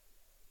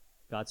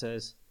 God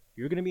says,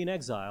 you're going to be in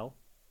exile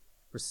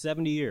for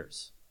 70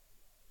 years.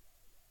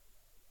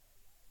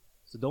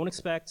 So don't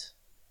expect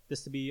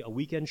this to be a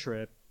weekend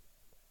trip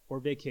or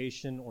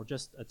vacation or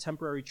just a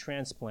temporary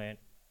transplant,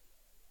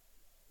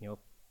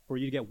 for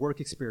you to get work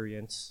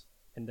experience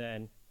and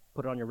then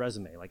put it on your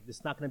resume. Like,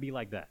 it's not going to be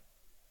like that.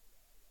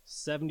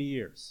 70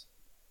 years.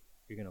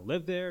 You're going to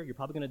live there. You're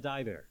probably going to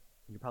die there.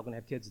 And you're probably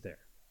going to have kids there.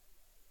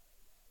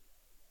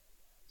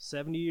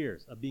 70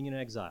 years of being in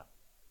exile.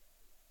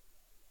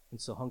 And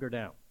so hunker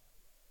down,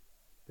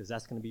 because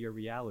that's going to be your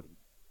reality.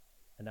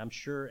 And I'm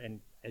sure, and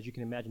as you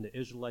can imagine, the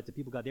Israelites, the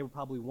people of God, they were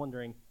probably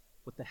wondering,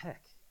 what the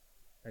heck?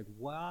 Like,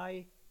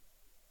 why?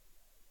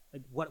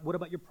 Like, what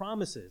about your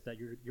promises that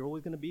you're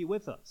always going to be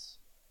with us?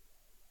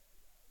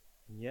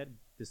 And yet,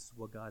 this is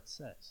what God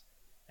says.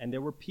 And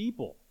there were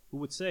people who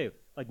would say,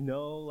 like,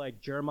 no,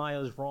 like,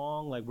 Jeremiah is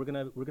wrong. Like, we're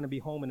gonna be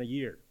home in a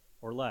year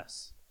or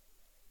less.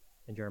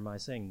 And Jeremiah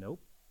is saying,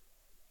 nope,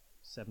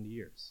 70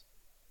 years.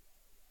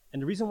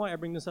 And the reason why I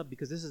bring this up,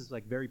 because this is,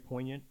 like, very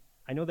poignant.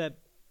 I know that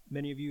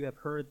many of you have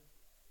heard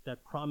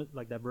that promise,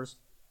 like that verse,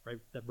 right?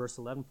 That verse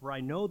 11, for I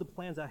know the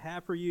plans I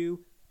have for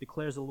you,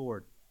 declares the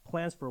Lord.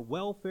 Plans for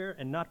welfare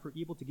and not for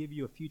evil, to give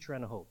you a future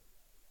and a hope.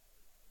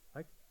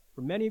 Right?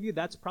 For many of you,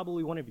 that's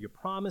probably one of your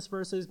promise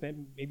verses.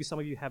 Maybe some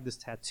of you have this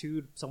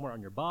tattooed somewhere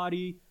on your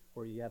body,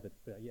 or you have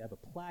a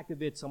plaque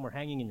of it somewhere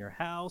hanging in your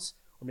house,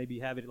 or maybe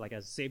you have it like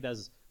saved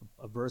as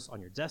a verse on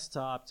your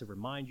desktop to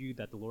remind you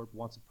that the Lord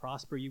wants to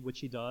prosper you,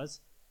 which He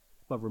does.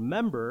 But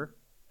remember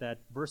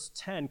that verse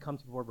 10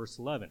 comes before verse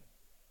 11.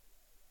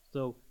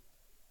 So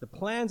the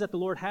plans that the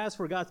Lord has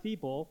for God's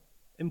people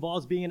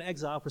involves being in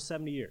exile for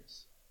 70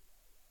 years.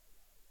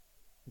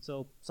 And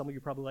so some of you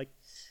are probably like,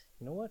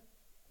 you know what?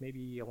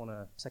 Maybe I want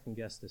to second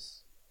guess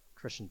this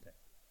Christian thing,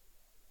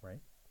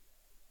 right?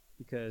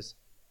 Because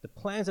the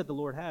plans that the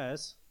Lord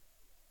has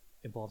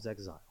involves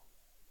exile,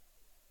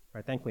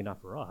 right? Thankfully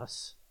not for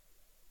us,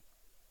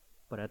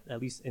 but at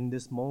least in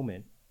this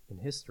moment in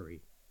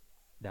history,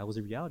 that was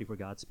a reality for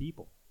God's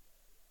people.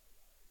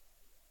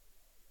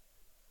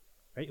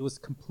 Right? It was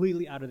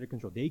completely out of their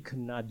control. They could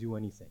not do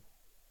anything.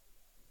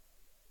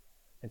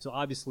 And so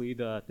obviously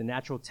the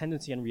natural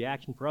tendency and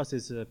reaction for us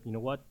is to, you know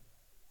what?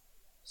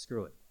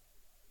 Screw it.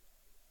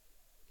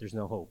 There's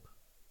no hope.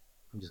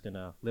 I'm just going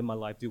to live my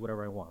life, do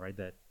whatever I want, right?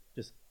 That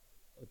just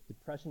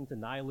depression,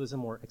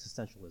 denialism, or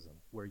existentialism,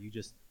 where you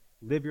just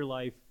live your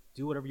life,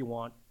 do whatever you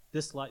want.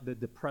 This life,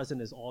 the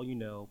present is all you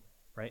know,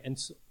 right?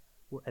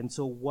 And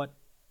so what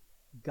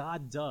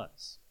God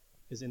does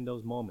is in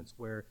those moments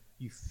where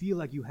you feel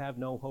like you have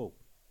no hope,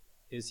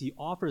 is He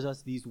offers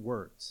us these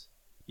words.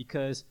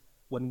 Because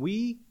when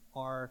we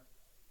are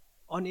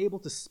unable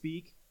to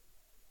speak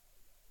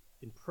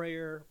in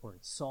prayer or in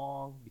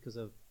song because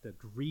of the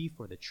grief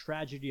or the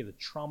tragedy or the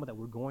trauma that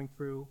we're going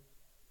through,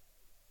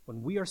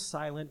 when we are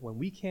silent, when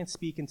we can't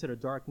speak into the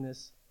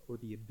darkness or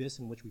the abyss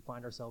in which we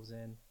find ourselves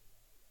in,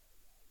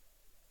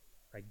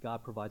 right,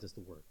 God provides us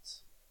the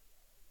words.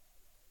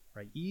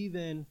 Right?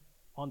 Even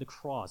on the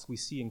cross, we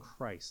see in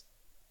Christ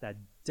that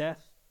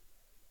death,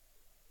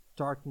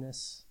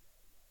 darkness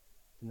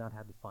did not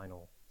have the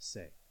final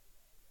say.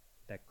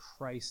 That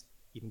Christ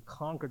even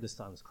conquered the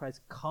silence.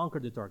 Christ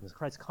conquered the darkness.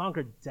 Christ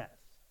conquered death.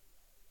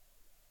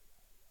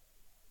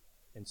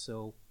 And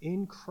so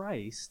in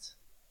Christ,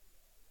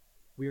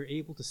 we are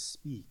able to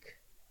speak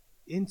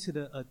into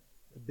the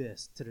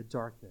abyss, to the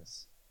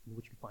darkness in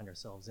which we find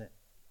ourselves in.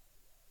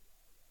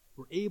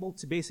 We're able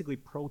to basically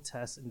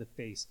protest in the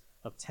face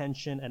of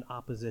tension and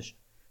opposition.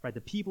 Right?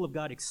 The people of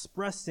God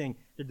expressing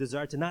their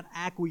desire to not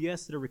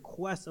acquiesce to the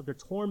requests of their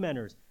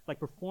tormentors like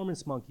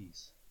performance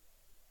monkeys,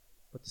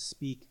 but to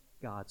speak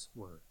God's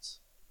words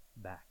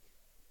back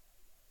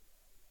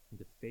in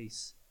the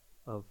face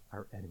of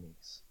our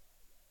enemies.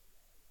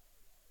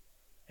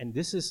 And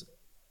this is,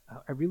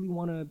 I really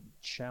want to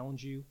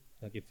challenge you,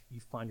 like if you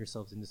find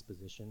yourselves in this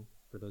position,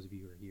 for those of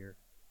you who are here,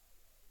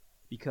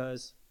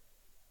 because,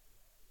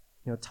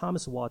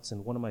 Thomas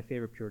Watson, one of my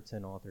favorite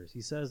Puritan authors,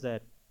 he says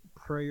that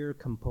prayer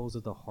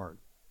composes the heart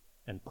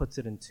and puts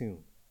it in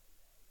tune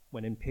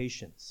when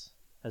impatience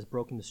has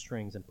broken the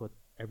strings and put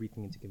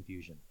everything into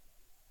confusion.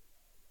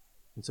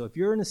 And so if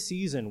you're in a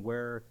season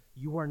where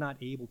you are not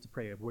able to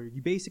pray, where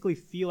you basically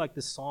feel like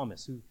the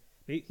psalmist,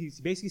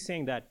 he's basically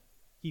saying that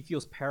he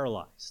feels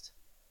paralyzed,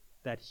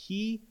 that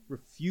he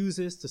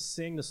refuses to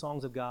sing the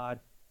songs of God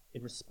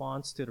in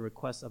response to the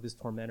requests of his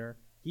tormentor,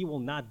 he will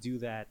not do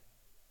that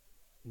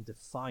in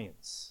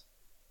defiance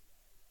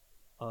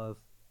of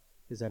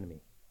his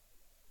enemy.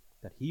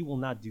 That he will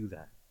not do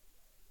that.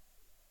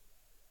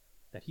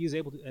 That he is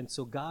able to, and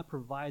so God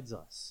provides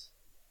us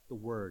the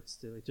words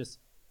to just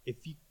if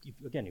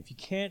you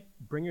can't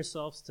bring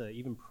yourselves to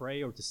even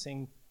pray or to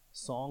sing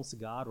songs to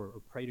God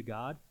or pray to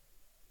God,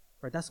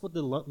 right? That's what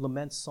the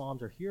lament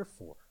psalms are here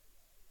for.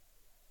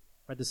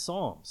 Right? The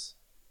Psalms,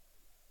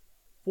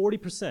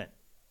 40%.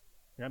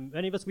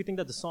 Many of us, we think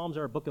that the Psalms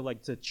are a book of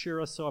like to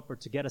cheer us up or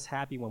to get us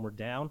happy when we're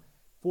down.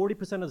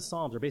 40% of the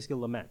Psalms are basically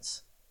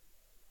laments.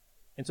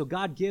 And so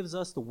God gives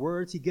us the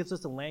words, he gives us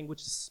the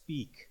language to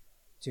speak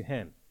to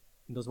him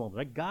in those moments.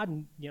 Right?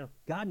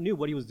 God knew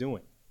what he was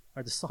doing.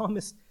 Right? The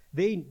psalmists,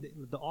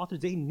 the authors,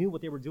 they knew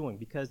what they were doing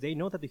because they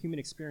know that the human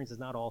experience is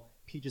not all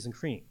peaches and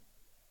cream.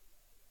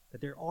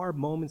 That there are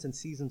moments and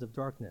seasons of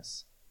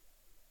darkness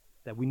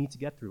that we need to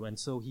get through. And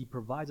so he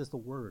provides us the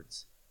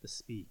words to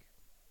speak.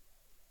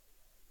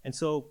 And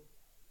so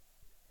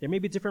there may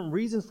be different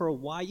reasons for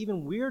why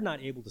even we're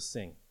not able to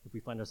sing if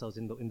we find ourselves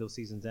in those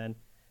seasons. And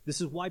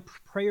this is why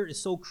prayer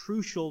is so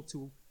crucial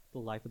to the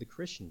life of the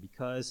Christian,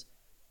 because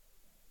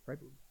right,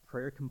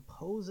 prayer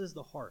composes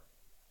the heart.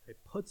 It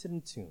puts it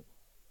in tune.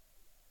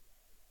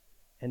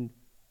 And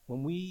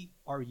when we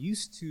are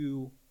used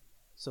to,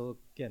 so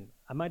again,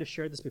 I might have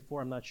shared this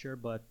before, I'm not sure,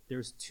 but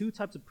there's two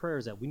types of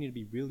prayers that we need to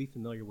be really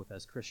familiar with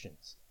as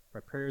Christians.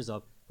 Right? Prayers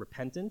of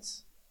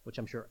repentance, which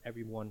I'm sure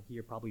everyone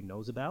here probably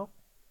knows about.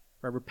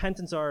 Right?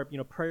 Repentance are,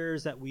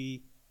 prayers that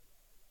we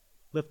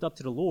lift up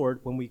to the Lord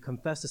when we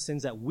confess the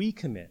sins that we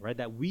commit, right?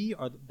 That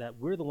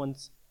we're the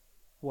ones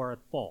who are at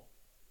fault.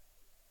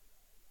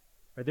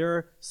 Right? There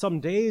are some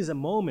days and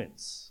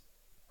moments,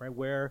 right,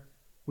 where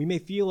we may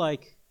feel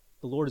like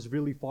the Lord is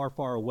really far,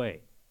 far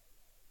away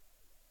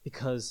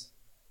because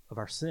of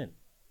our sin.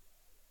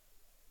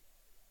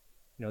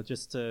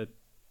 Just kind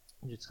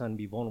of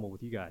be vulnerable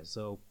with you guys.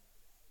 So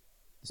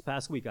this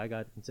past week, I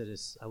got into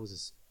this.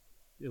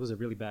 It was a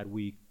really bad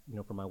week,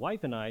 for my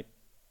wife and I,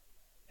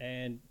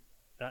 and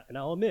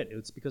I'll admit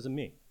it's because of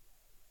me,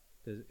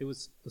 because it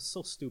was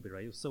so stupid,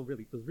 right? It was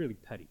really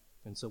petty,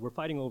 and so we're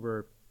fighting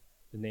over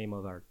the name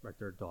of our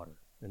third daughter,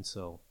 and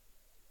so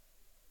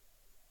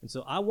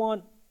I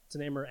want to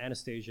name her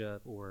Anastasia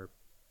or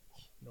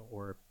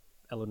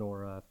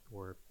Eleonora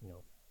or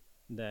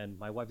and then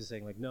my wife is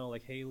saying like no,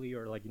 like Haley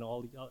or like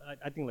all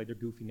I think like they're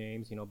goofy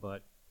names,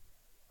 but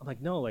I'm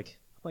like no, like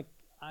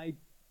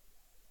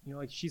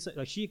she said,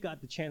 like she got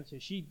the chance,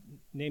 she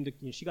named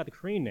it, she got the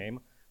Korean name.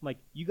 I'm like,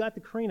 you got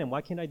the Korean name, why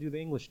can't I do the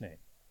English name?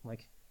 I'm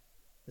like,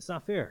 it's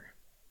not fair.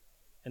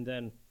 And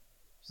then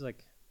she's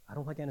like, I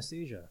don't like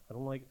Anastasia. I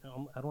don't like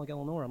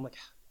Eleanor. I'm like,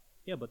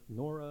 yeah, but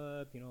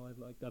Nora,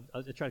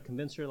 I tried to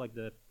convince her like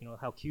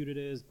how cute it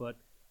is, but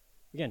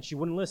again, she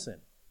wouldn't listen.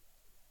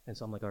 And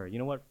so I'm like, all right, you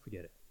know what?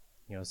 Forget it.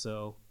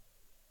 So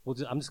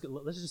let's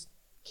just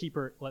keep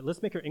her,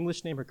 let's make her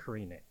English name her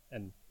Korean name,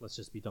 and let's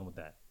just be done with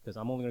that, because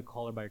I'm only going to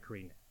call her by her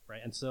Korean name,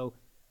 right? And so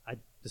I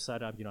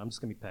decided, I'm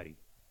just going to be petty.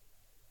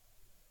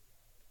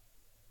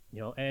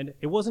 And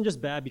it wasn't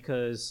just bad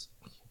because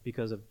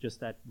of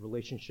just that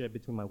relationship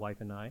between my wife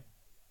and I,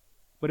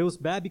 but it was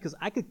bad because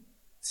I could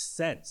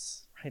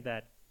sense, right,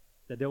 that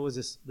there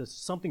was there's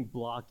something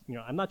blocking.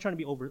 I'm not trying to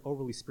be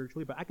overly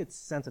spiritually, but I could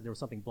sense that there was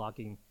something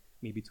blocking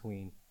me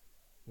between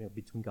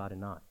God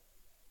and I.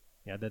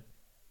 That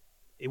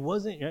it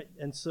wasn't,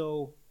 and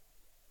so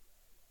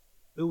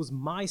it was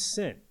my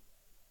sin,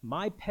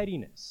 my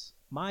pettiness,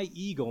 my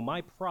ego,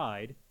 my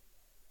pride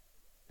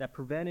that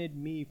prevented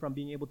me from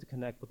being able to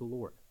connect with the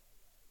Lord.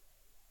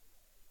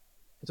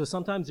 And so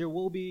sometimes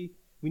we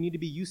need to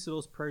be used to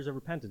those prayers of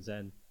repentance.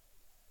 And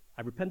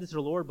I repented to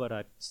the Lord, but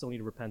I still need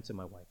to repent to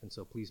my wife. And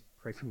so please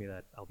pray for me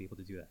that I'll be able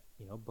to do that.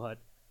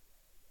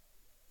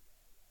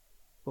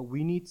 But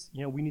we need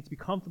to be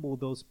comfortable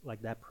with those,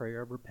 like that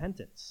prayer of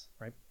repentance,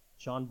 right?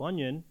 John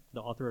Bunyan,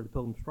 the author of The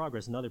Pilgrim's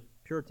Progress, another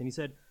Puritan, he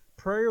said,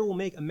 prayer will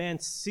make a man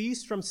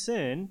cease from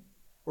sin,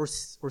 or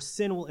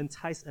sin will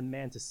entice a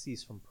man to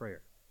cease from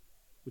prayer,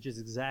 which is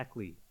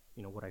exactly,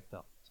 what I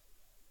felt.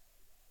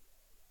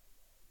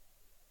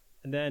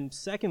 And then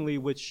secondly,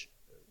 which,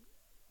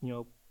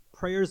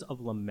 prayers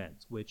of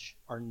lament, which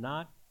are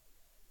not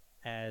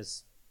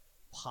as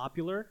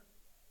popular.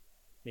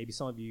 Maybe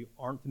some of you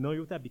aren't familiar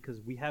with that because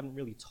we haven't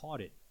really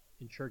taught it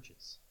in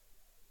churches.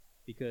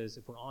 Because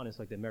if we're honest,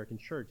 like the American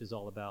church is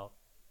all about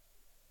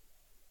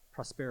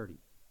prosperity,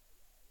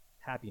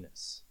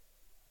 happiness,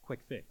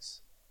 quick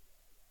fix.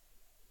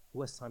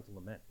 Who has time to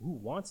lament? Who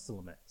wants to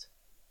lament?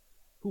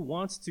 Who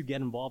wants to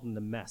get involved in the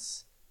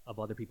mess of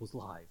other people's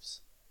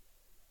lives?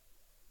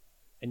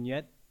 And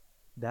yet,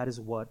 that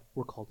is what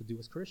we're called to do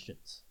as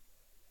Christians.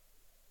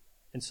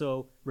 And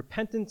so,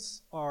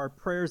 repentance are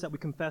prayers that we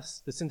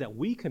confess the sins that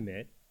we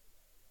commit,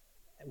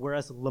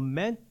 whereas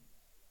lament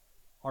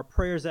are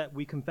prayers that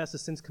we confess the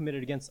sins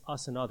committed against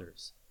us and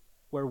others,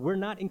 where we're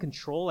not in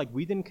control, like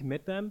we didn't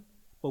commit them,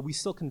 but we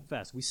still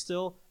confess. We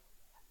still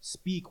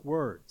speak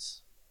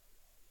words.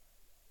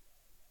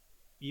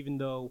 Even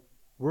though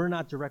we're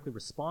not directly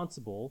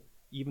responsible,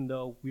 even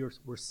though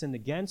we're sinned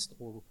against,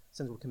 or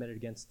sins were committed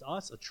against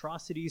us,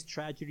 atrocities,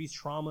 tragedies,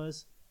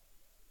 traumas.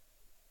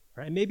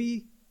 Right? And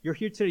maybe you're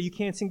here today, you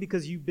can't sing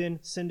because you've been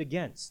sinned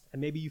against,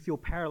 and maybe you feel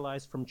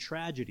paralyzed from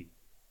tragedy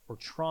or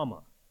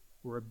trauma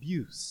or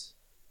abuse.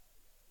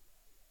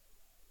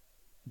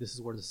 This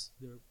is where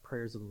the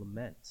prayers of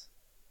lament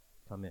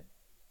come in.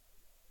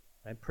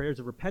 Right? Prayers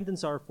of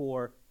repentance are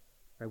for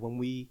when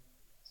we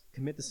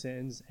commit the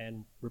sins,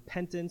 and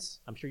repentance,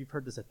 I'm sure you've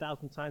heard this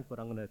 1,000 times, but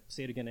I'm going to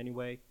say it again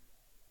anyway.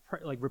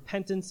 Like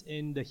repentance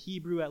in the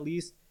Hebrew, at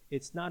least,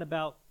 it's not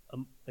about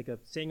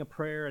saying a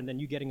prayer and then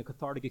you getting a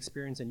cathartic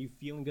experience and you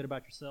feeling good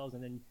about yourselves,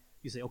 and then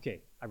you say,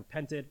 okay, I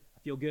repented, I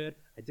feel good,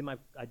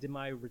 I did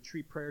my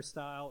retreat prayer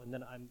style, and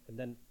then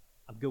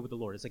I'm good with the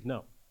Lord. It's like,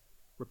 no.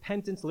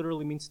 Repentance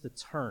literally means to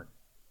turn.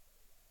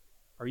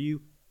 Are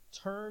you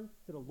turned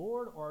to the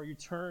Lord, or are you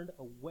turned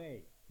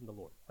away from the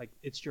Lord? Like,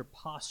 it's your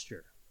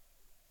posture.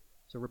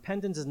 So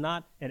repentance is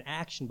not an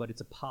action, but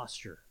it's a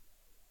posture.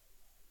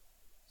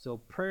 So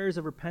prayers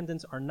of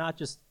repentance are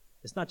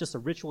it's not just a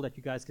ritual that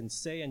you guys can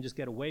say and just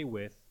get away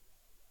with,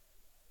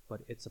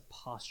 but it's a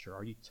posture.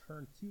 Are you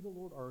turned to the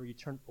Lord, or are you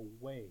turned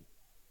away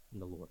from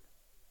the Lord?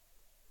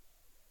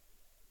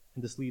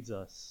 And this leads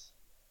us,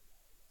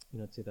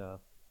 to the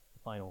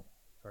final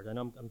charge. I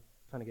know I'm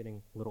kind of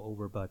getting a little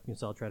over, but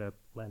so I'll try to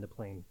land the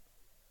plane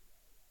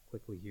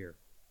quickly here.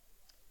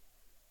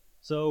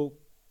 So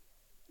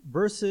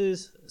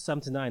verses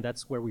 7 to 9,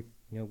 that's where we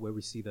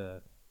see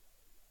the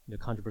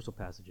controversial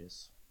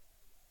passages.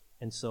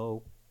 And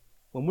so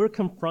when we're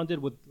confronted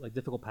with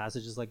difficult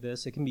passages like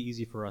this, it can be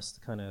easy for us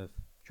to kind of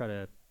try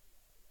to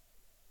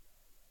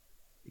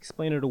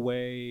explain it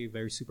away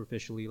very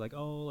superficially,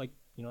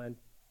 and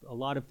a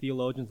lot of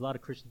theologians, a lot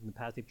of Christians in the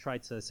past, they've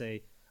tried to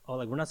say,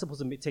 we're not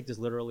supposed to take this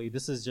literally.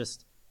 This is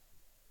just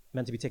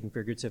meant to be taken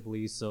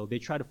figuratively. So they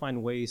try to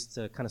find ways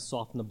to kind of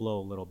soften the blow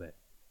a little bit.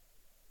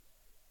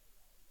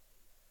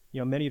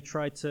 Many have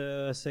tried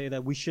to say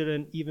that we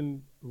shouldn't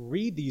even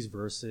read these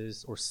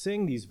verses or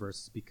sing these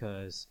verses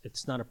because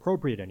it's not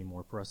appropriate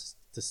anymore for us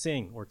to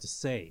sing or to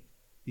say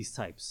these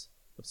types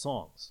of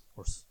songs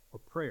or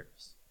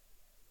prayers.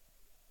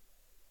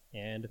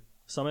 And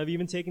some have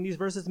even taken these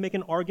verses to make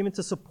an argument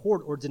to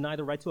support or deny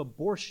the right to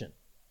abortion,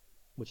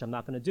 which I'm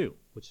not going to do,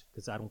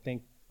 because I don't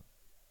think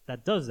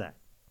that does that.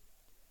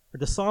 But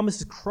the psalmist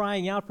is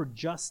crying out for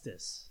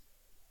justice,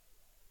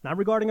 not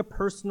regarding a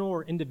personal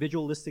or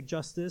individualistic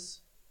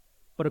justice,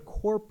 but a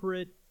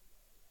corporate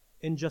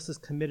injustice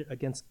committed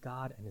against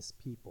God and his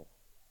people.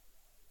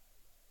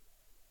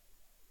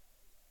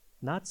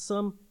 Not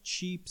some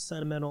cheap,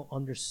 sentimental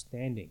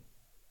understanding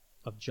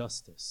of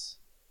justice,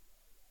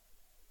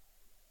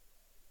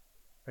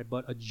 right?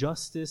 But a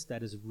justice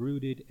that is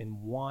rooted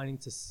in wanting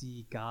to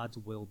see God's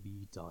will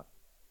be done.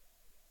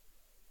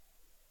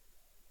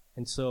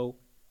 And so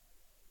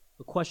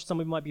the question,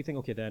 somebody might be thinking,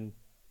 okay, then,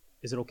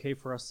 is it okay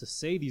for us to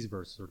say these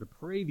verses or to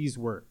pray these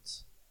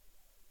words?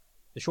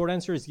 The short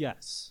answer is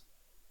yes.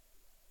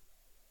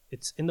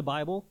 It's in the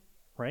Bible,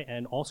 right?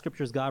 And all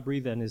scripture is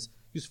God-breathed and is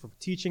used for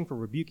teaching, for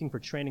rebuking, for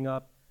training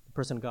up the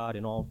person of God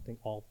in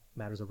all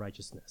matters of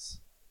righteousness.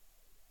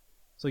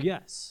 So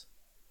yes,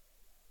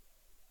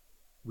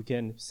 we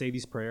can say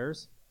these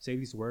prayers, say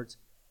these words,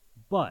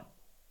 but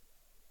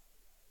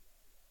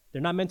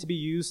they're not meant to be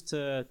used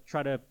to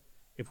try to,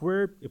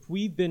 if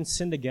we've been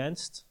sinned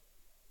against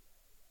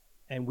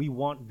and we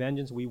want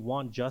vengeance, we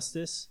want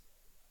justice,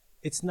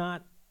 it's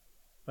not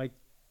like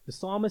the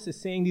psalmist is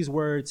saying these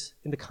words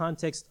in the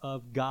context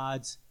of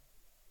God's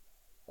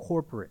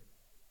corporate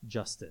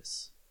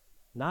justice,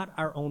 not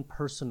our own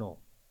personal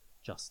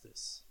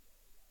justice.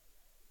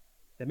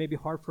 That may be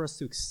hard for us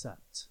to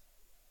accept,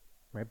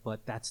 right?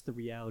 But that's the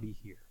reality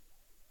here.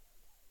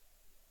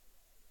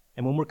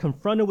 And when we're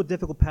confronted with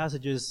difficult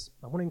passages,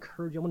 I want to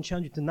encourage you, I want to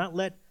challenge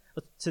you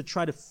to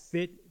try to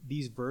fit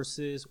these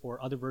verses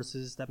or other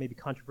verses that may be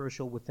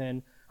controversial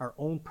within our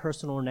own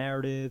personal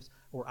narratives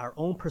or our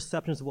own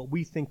perceptions of what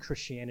we think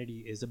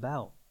Christianity is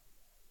about.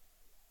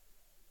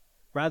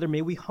 Rather,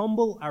 may we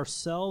humble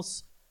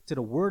ourselves to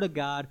the Word of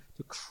God,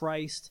 to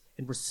Christ,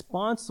 in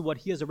response to what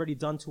He has already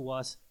done to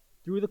us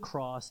through the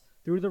cross,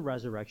 through the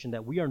resurrection,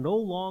 that we are no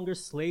longer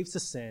slaves to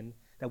sin,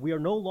 that we are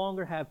no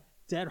longer have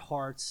dead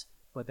hearts,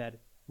 but that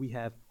we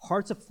have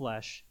hearts of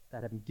flesh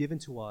that have been given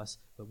to us,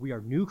 but we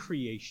are new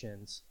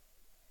creations.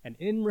 And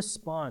in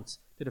response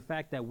to the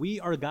fact that we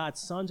are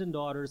God's sons and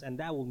daughters, and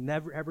that will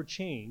never ever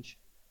change,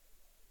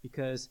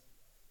 because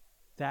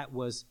that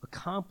was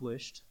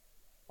accomplished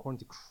according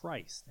to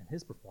Christ and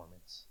His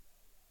performance,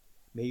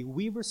 may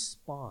we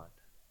respond.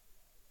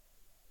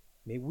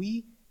 May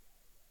we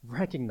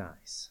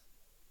recognize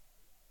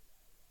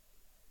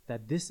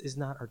that this is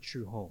not our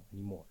true home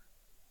anymore.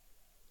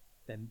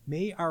 That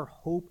may our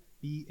hope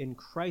be in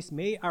Christ.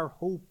 May our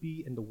hope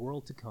be in the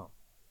world to come.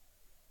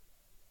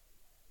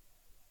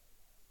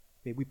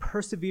 May we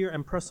persevere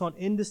and press on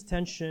in this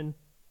tension,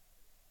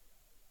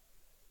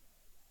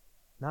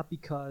 not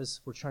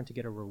because we're trying to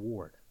get a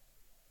reward,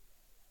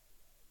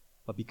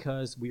 but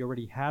because we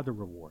already have the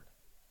reward.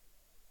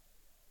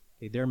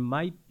 Okay, there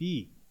might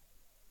be,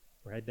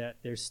 right, that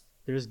there's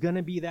going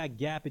to be that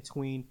gap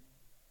between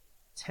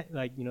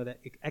that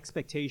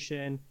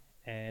expectation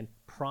and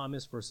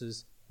promise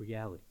versus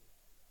reality.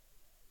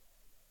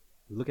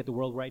 We look at the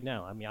world right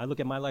now. I mean, I look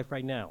at my life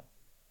right now,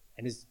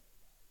 and it's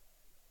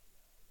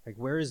like,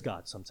 where is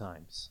God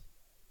sometimes?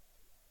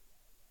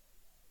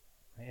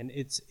 And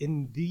it's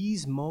in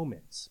these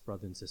moments,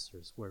 brothers and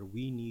sisters, where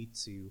we need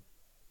to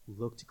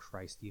look to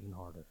Christ even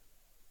harder.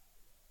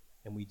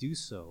 And we do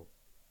so,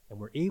 and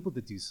we're able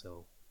to do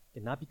so,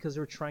 and not because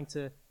we're trying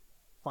to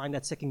find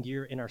that second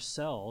gear in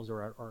ourselves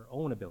or our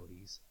own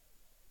abilities,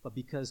 but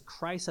because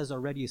Christ has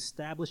already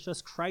established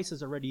us. Christ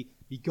has already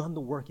begun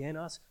the work in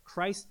us.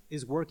 Christ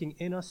is working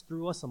in us,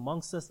 through us,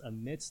 amongst us,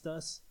 amidst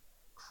us.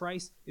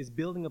 Christ is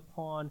building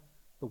upon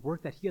the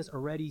work that he has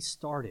already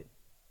started.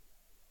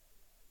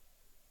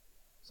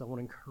 So I want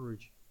to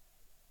encourage you.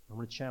 I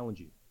want to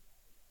challenge you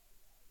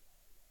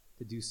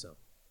to do so.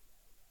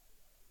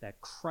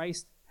 That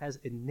Christ has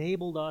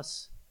enabled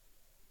us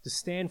to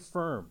stand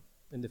firm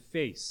in the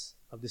face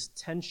of this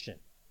tension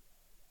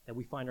that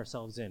we find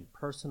ourselves in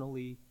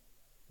personally,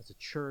 as a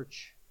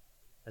church,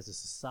 as a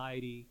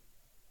society.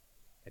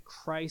 That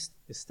Christ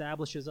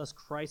establishes us.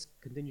 Christ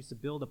continues to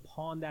build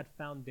upon that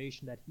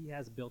foundation that he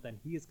has built and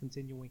he is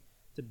continuing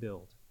to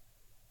build.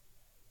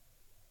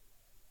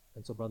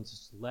 And so, brothers and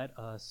sisters, let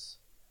us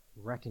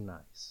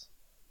recognize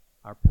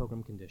our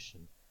pilgrim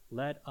condition.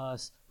 Let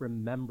us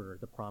remember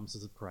the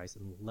promises of Christ,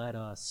 and let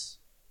us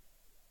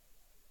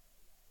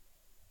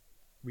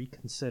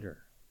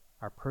reconsider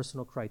our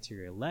personal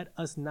criteria. Let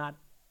us not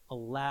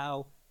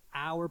allow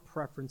our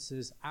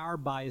preferences, our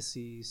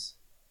biases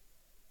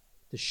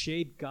to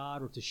shape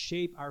God or to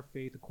shape our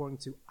faith according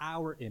to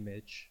our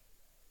image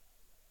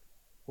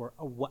or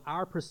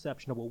our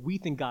perception of what we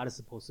think God is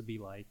supposed to be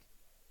like.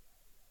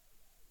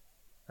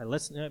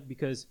 And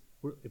because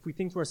if we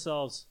think to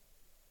ourselves,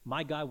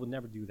 my God would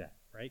never do that,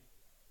 right?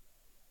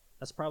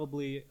 That's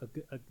probably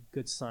a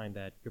good sign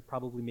that you're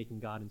probably making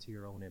God into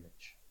your own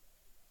image.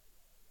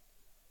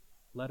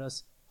 Let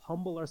us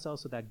humble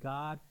ourselves so that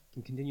God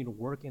can continue to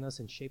work in us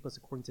and shape us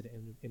according to the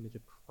image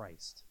of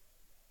Christ,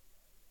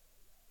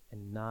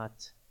 and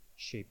not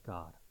shape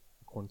God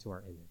according to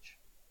our image.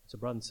 So,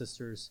 brothers and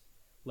sisters,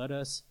 let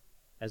us,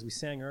 as we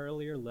sang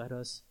earlier, let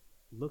us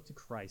look to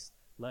Christ.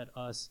 Let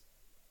us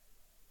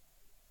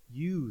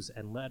use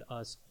and let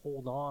us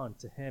hold on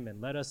to him, and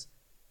let us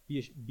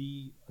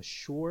be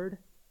assured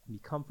and be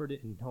comforted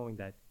in knowing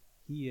that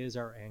he is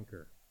our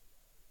anchor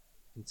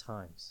in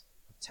times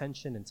of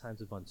tension, in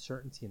times of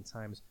uncertainty, in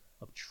times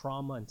of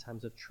trauma, in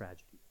times of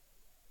tragedy.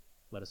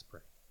 Let us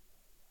pray.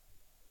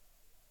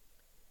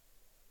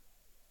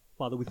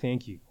 Father, we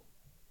thank you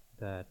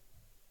that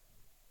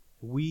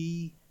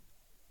we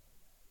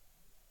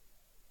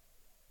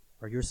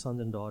are your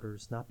sons and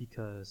daughters, not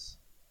because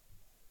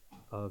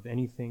of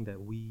anything that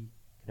we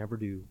can ever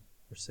do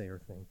or say or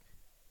think,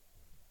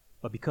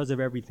 but because of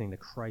everything that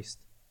Christ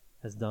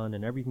has done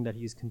and everything that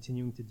he is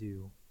continuing to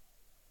do,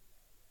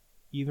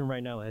 even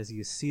right now as he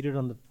is seated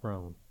on the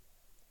throne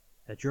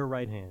at your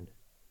right hand,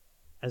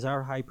 as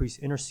our high priest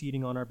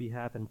interceding on our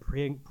behalf and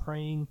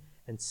praying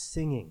and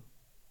singing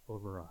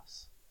over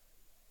us.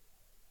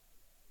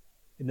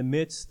 In the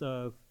midst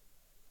of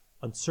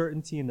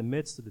uncertainty, in the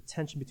midst of the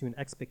tension between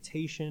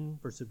expectation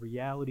versus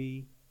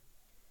reality,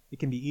 it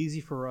can be easy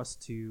for us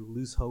to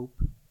lose hope,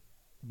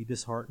 to be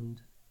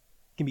disheartened.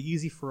 It can be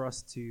easy for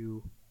us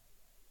to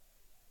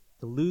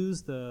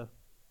lose the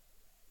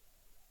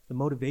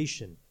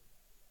motivation,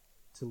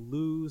 to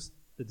lose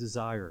the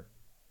desire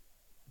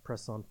to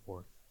press on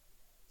forth.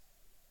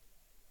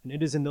 And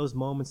it is in those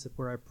moments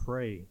where I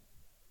pray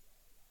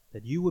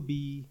that you would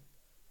be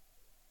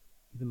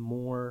even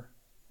more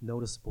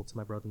noticeable to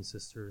my brothers and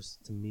sisters,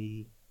 to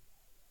me,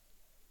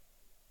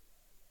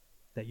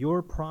 that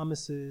your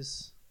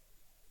promises,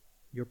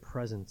 your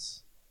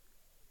presence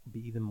will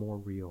be even more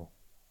real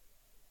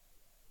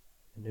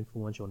and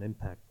influential and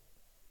impact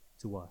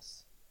to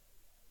us.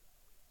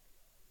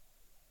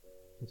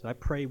 And so I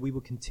pray we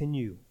will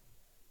continue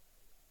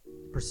to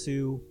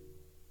pursue,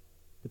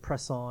 to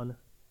press on,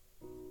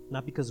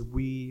 not because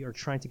we are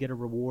trying to get a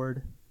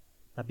reward,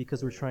 not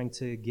because we're trying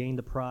to gain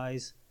the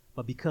prize,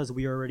 but because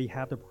we already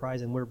have the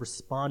prize and we're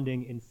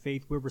responding in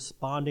faith, we're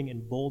responding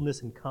in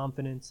boldness and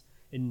confidence,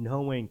 in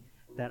knowing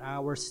that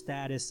our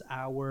status,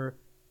 our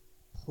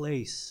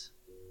place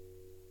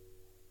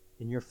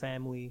in your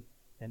family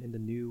and in the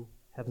new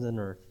heavens and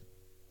earth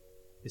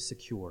is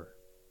secure,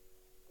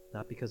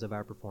 not because of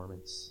our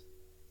performance,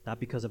 not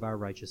because of our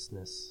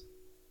righteousness,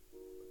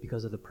 but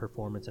because of the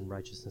performance and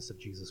righteousness of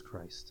Jesus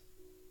Christ.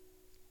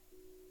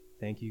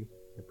 Thank you.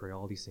 I pray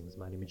all these things in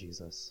my name of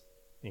Jesus.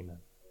 Amen.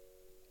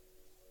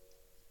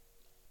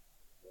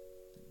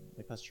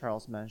 Like Pastor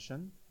Charles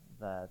mentioned,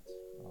 that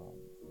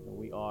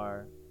we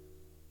are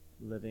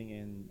living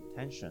in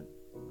tension.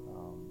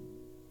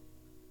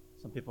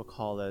 Some people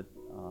call it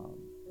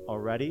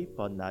already,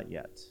 but not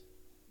yet.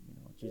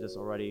 Jesus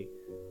already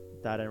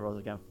died and rose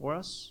again for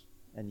us,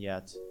 and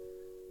yet,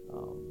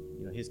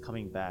 he's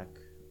coming back.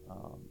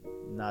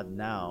 Not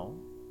now.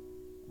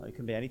 It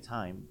can be any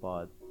time,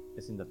 but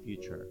it's in the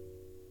future.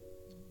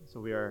 So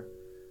we are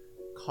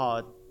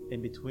caught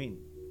in between.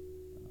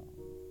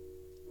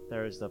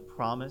 There is the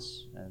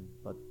promise,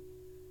 but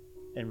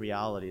in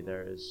reality,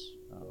 there is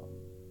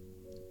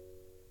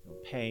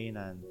pain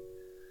and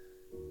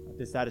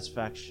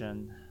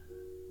dissatisfaction.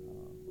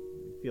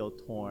 We feel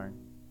torn.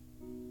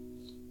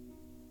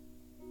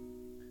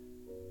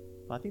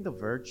 But I think the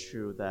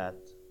virtue that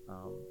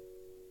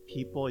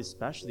people,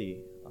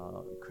 especially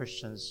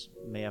Christians,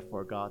 may have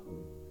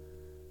forgotten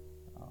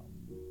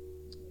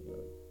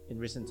in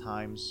recent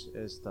times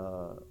is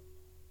the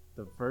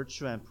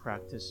virtue and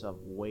practice of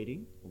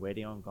waiting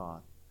on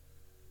God.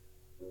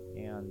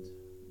 And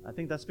I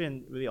think that's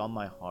been really on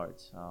my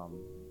heart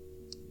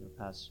in the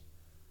past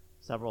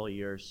several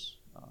years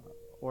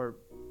or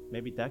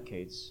maybe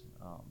decades.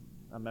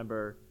 I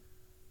remember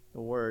the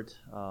word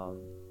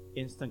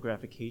instant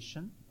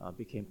gratification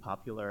became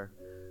popular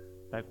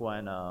back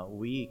when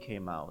Wii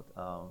came out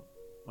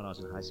when I was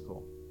in high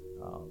school.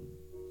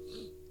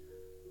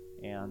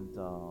 And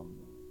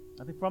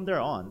I think from there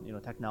on,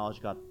 technology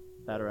got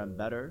better and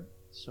better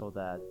so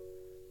that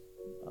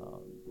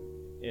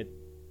it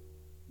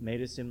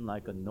made it seem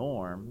like a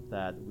norm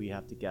that we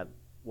have to get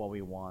what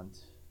we want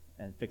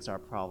and fix our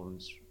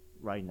problems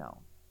right now.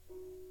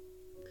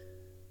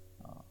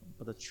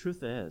 But the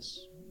truth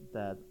is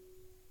that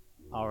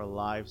our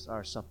lives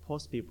are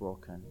supposed to be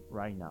broken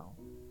right now.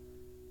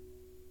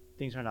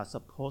 Things are not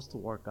supposed to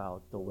work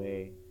out the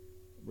way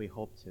we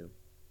hope to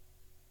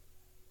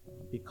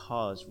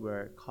because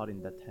we're caught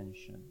in that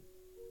tension.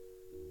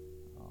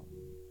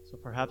 So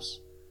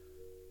perhaps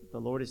the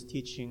Lord is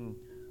teaching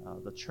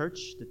the church,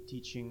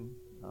 teaching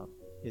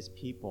His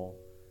people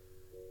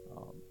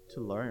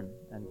to learn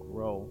and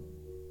grow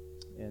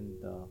in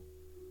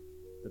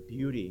the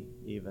beauty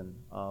even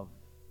of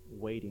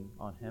waiting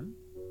on Him.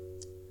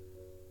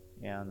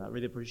 And I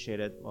really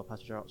appreciated what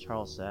Pastor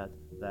Charles said,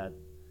 that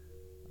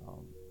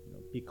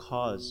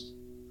because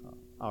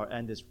our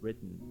end is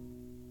written,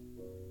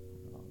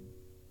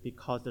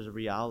 because there's a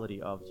reality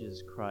of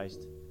Jesus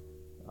Christ,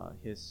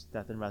 His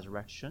death and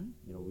resurrection,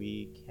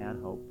 we can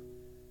hope.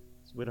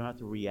 So we don't have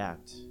to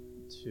react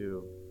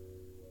to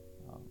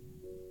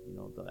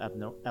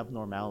the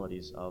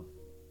abnormalities of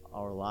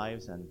our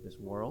lives and this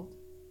world,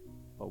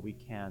 but we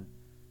can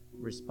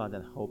respond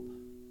in hope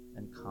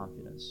and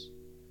confidence,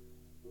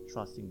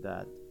 trusting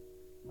that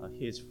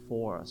He is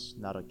for us,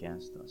 not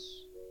against us.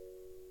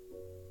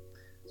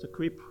 So could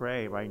we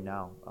pray right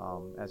now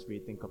as we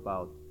think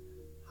about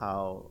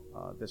how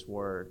this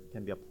word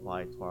can be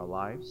applied to our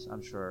lives?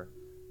 I'm sure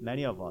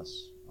many of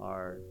us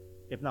are,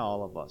 if not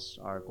all of us,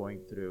 are going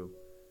through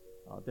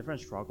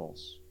different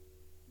struggles.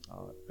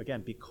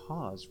 Again,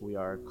 because we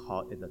are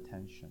caught in the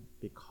tension,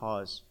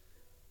 because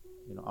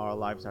our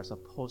lives are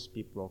supposed to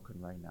be broken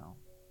right now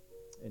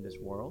in this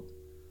world.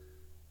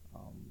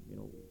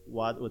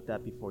 What would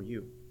that be for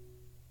you?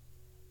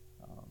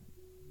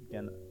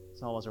 Again,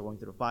 some of us are going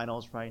through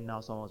finals right now.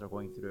 Some of us are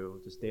going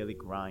through this daily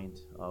grind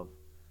of,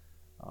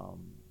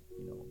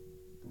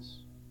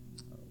 this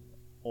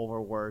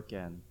overwork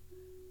and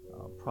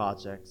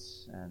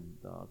projects and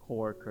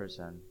coworkers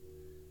and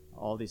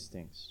all these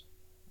things.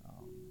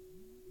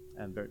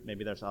 And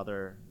maybe there's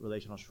other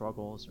relational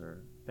struggles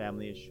or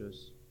family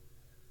issues.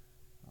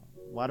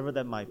 Whatever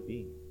that might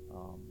be,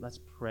 let's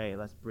pray.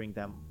 Let's bring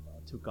them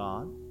to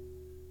God,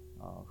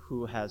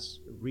 who has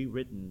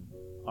rewritten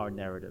our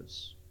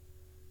narratives,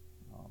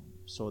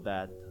 so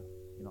that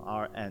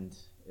our end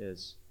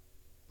is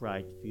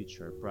bright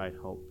future, bright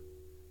hope,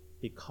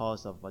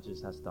 because of what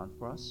Jesus has done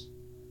for us.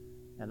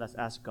 And let's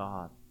ask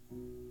God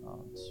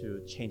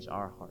to change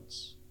our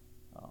hearts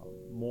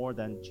more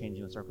than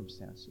changing the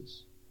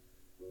circumstances,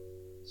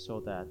 so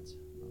that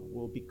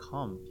we'll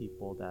become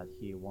people that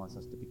He wants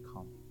us to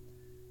become,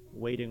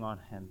 waiting on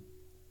Him,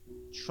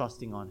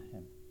 trusting on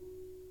Him,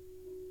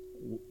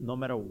 no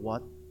matter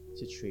what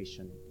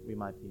situation we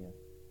might be in.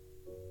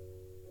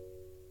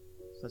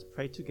 So let's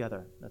pray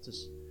together. Let's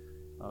just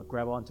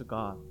grab onto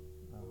God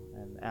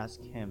and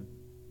ask Him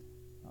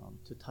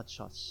to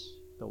touch us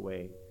the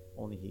way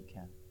only He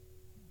can.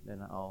 Then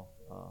I'll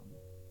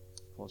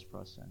close for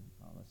us and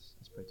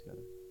let's pray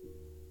together.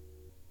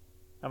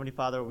 Heavenly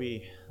Father,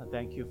 we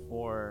thank You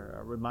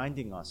for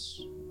reminding us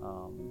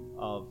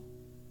of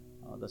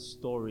the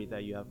story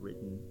that You have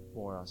written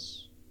for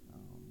us,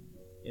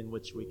 in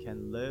which we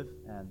can live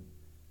and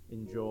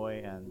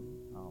enjoy and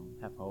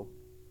have hope.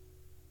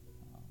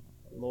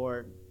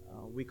 Lord,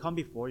 we come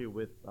before You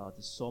with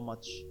just so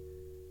much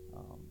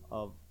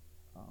of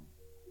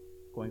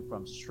going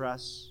from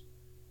stress,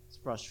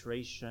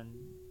 frustration,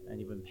 and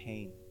even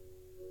pain.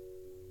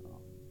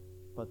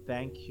 But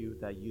thank You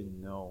that You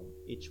know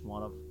each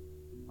one of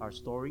our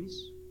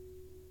stories,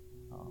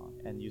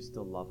 and You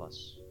still love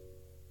us.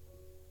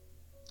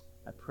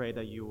 I pray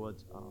that You would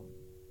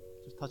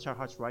just touch our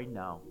hearts right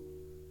now,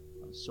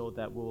 so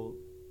that we'll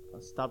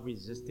stop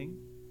resisting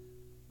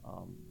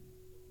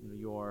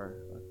Your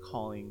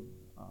calling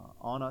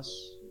on us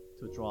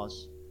to draw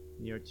us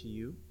near to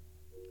You.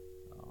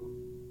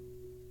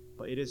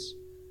 But it is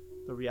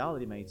the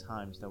reality many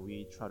times that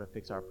we try to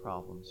fix our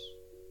problems.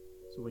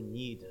 So we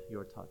need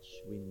Your touch.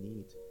 We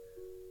need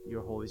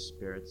Your Holy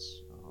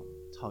Spirit's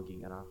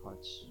tugging at our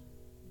hearts.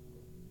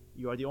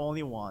 You are the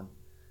only one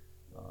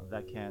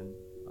that can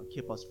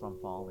keep us from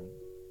falling.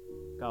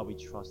 God, we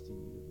trust in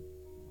You.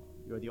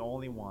 You're the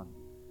only one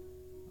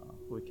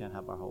who we can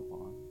have our hope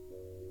on.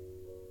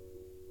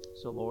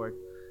 So Lord,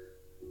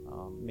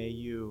 may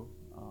you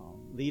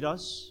lead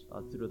us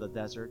through the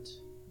desert.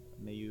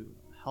 May you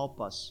help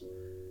us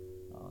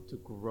to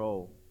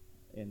grow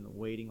in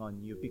waiting on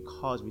you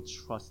because we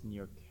trust in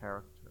your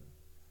character,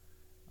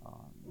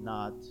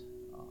 not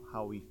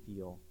how we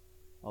feel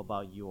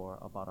about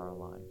our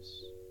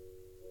lives.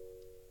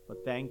 But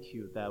thank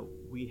you that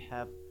we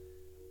have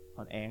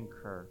an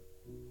anchor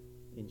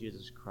in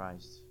Jesus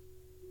Christ,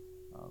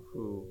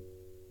 who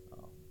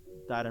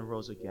died and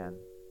rose again.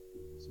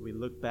 So we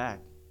look back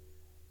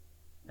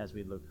as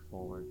we look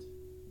forward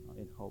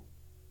in hope.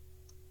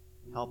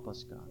 Help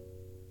us, God.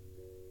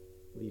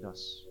 Lead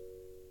us.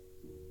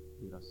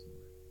 Lead us.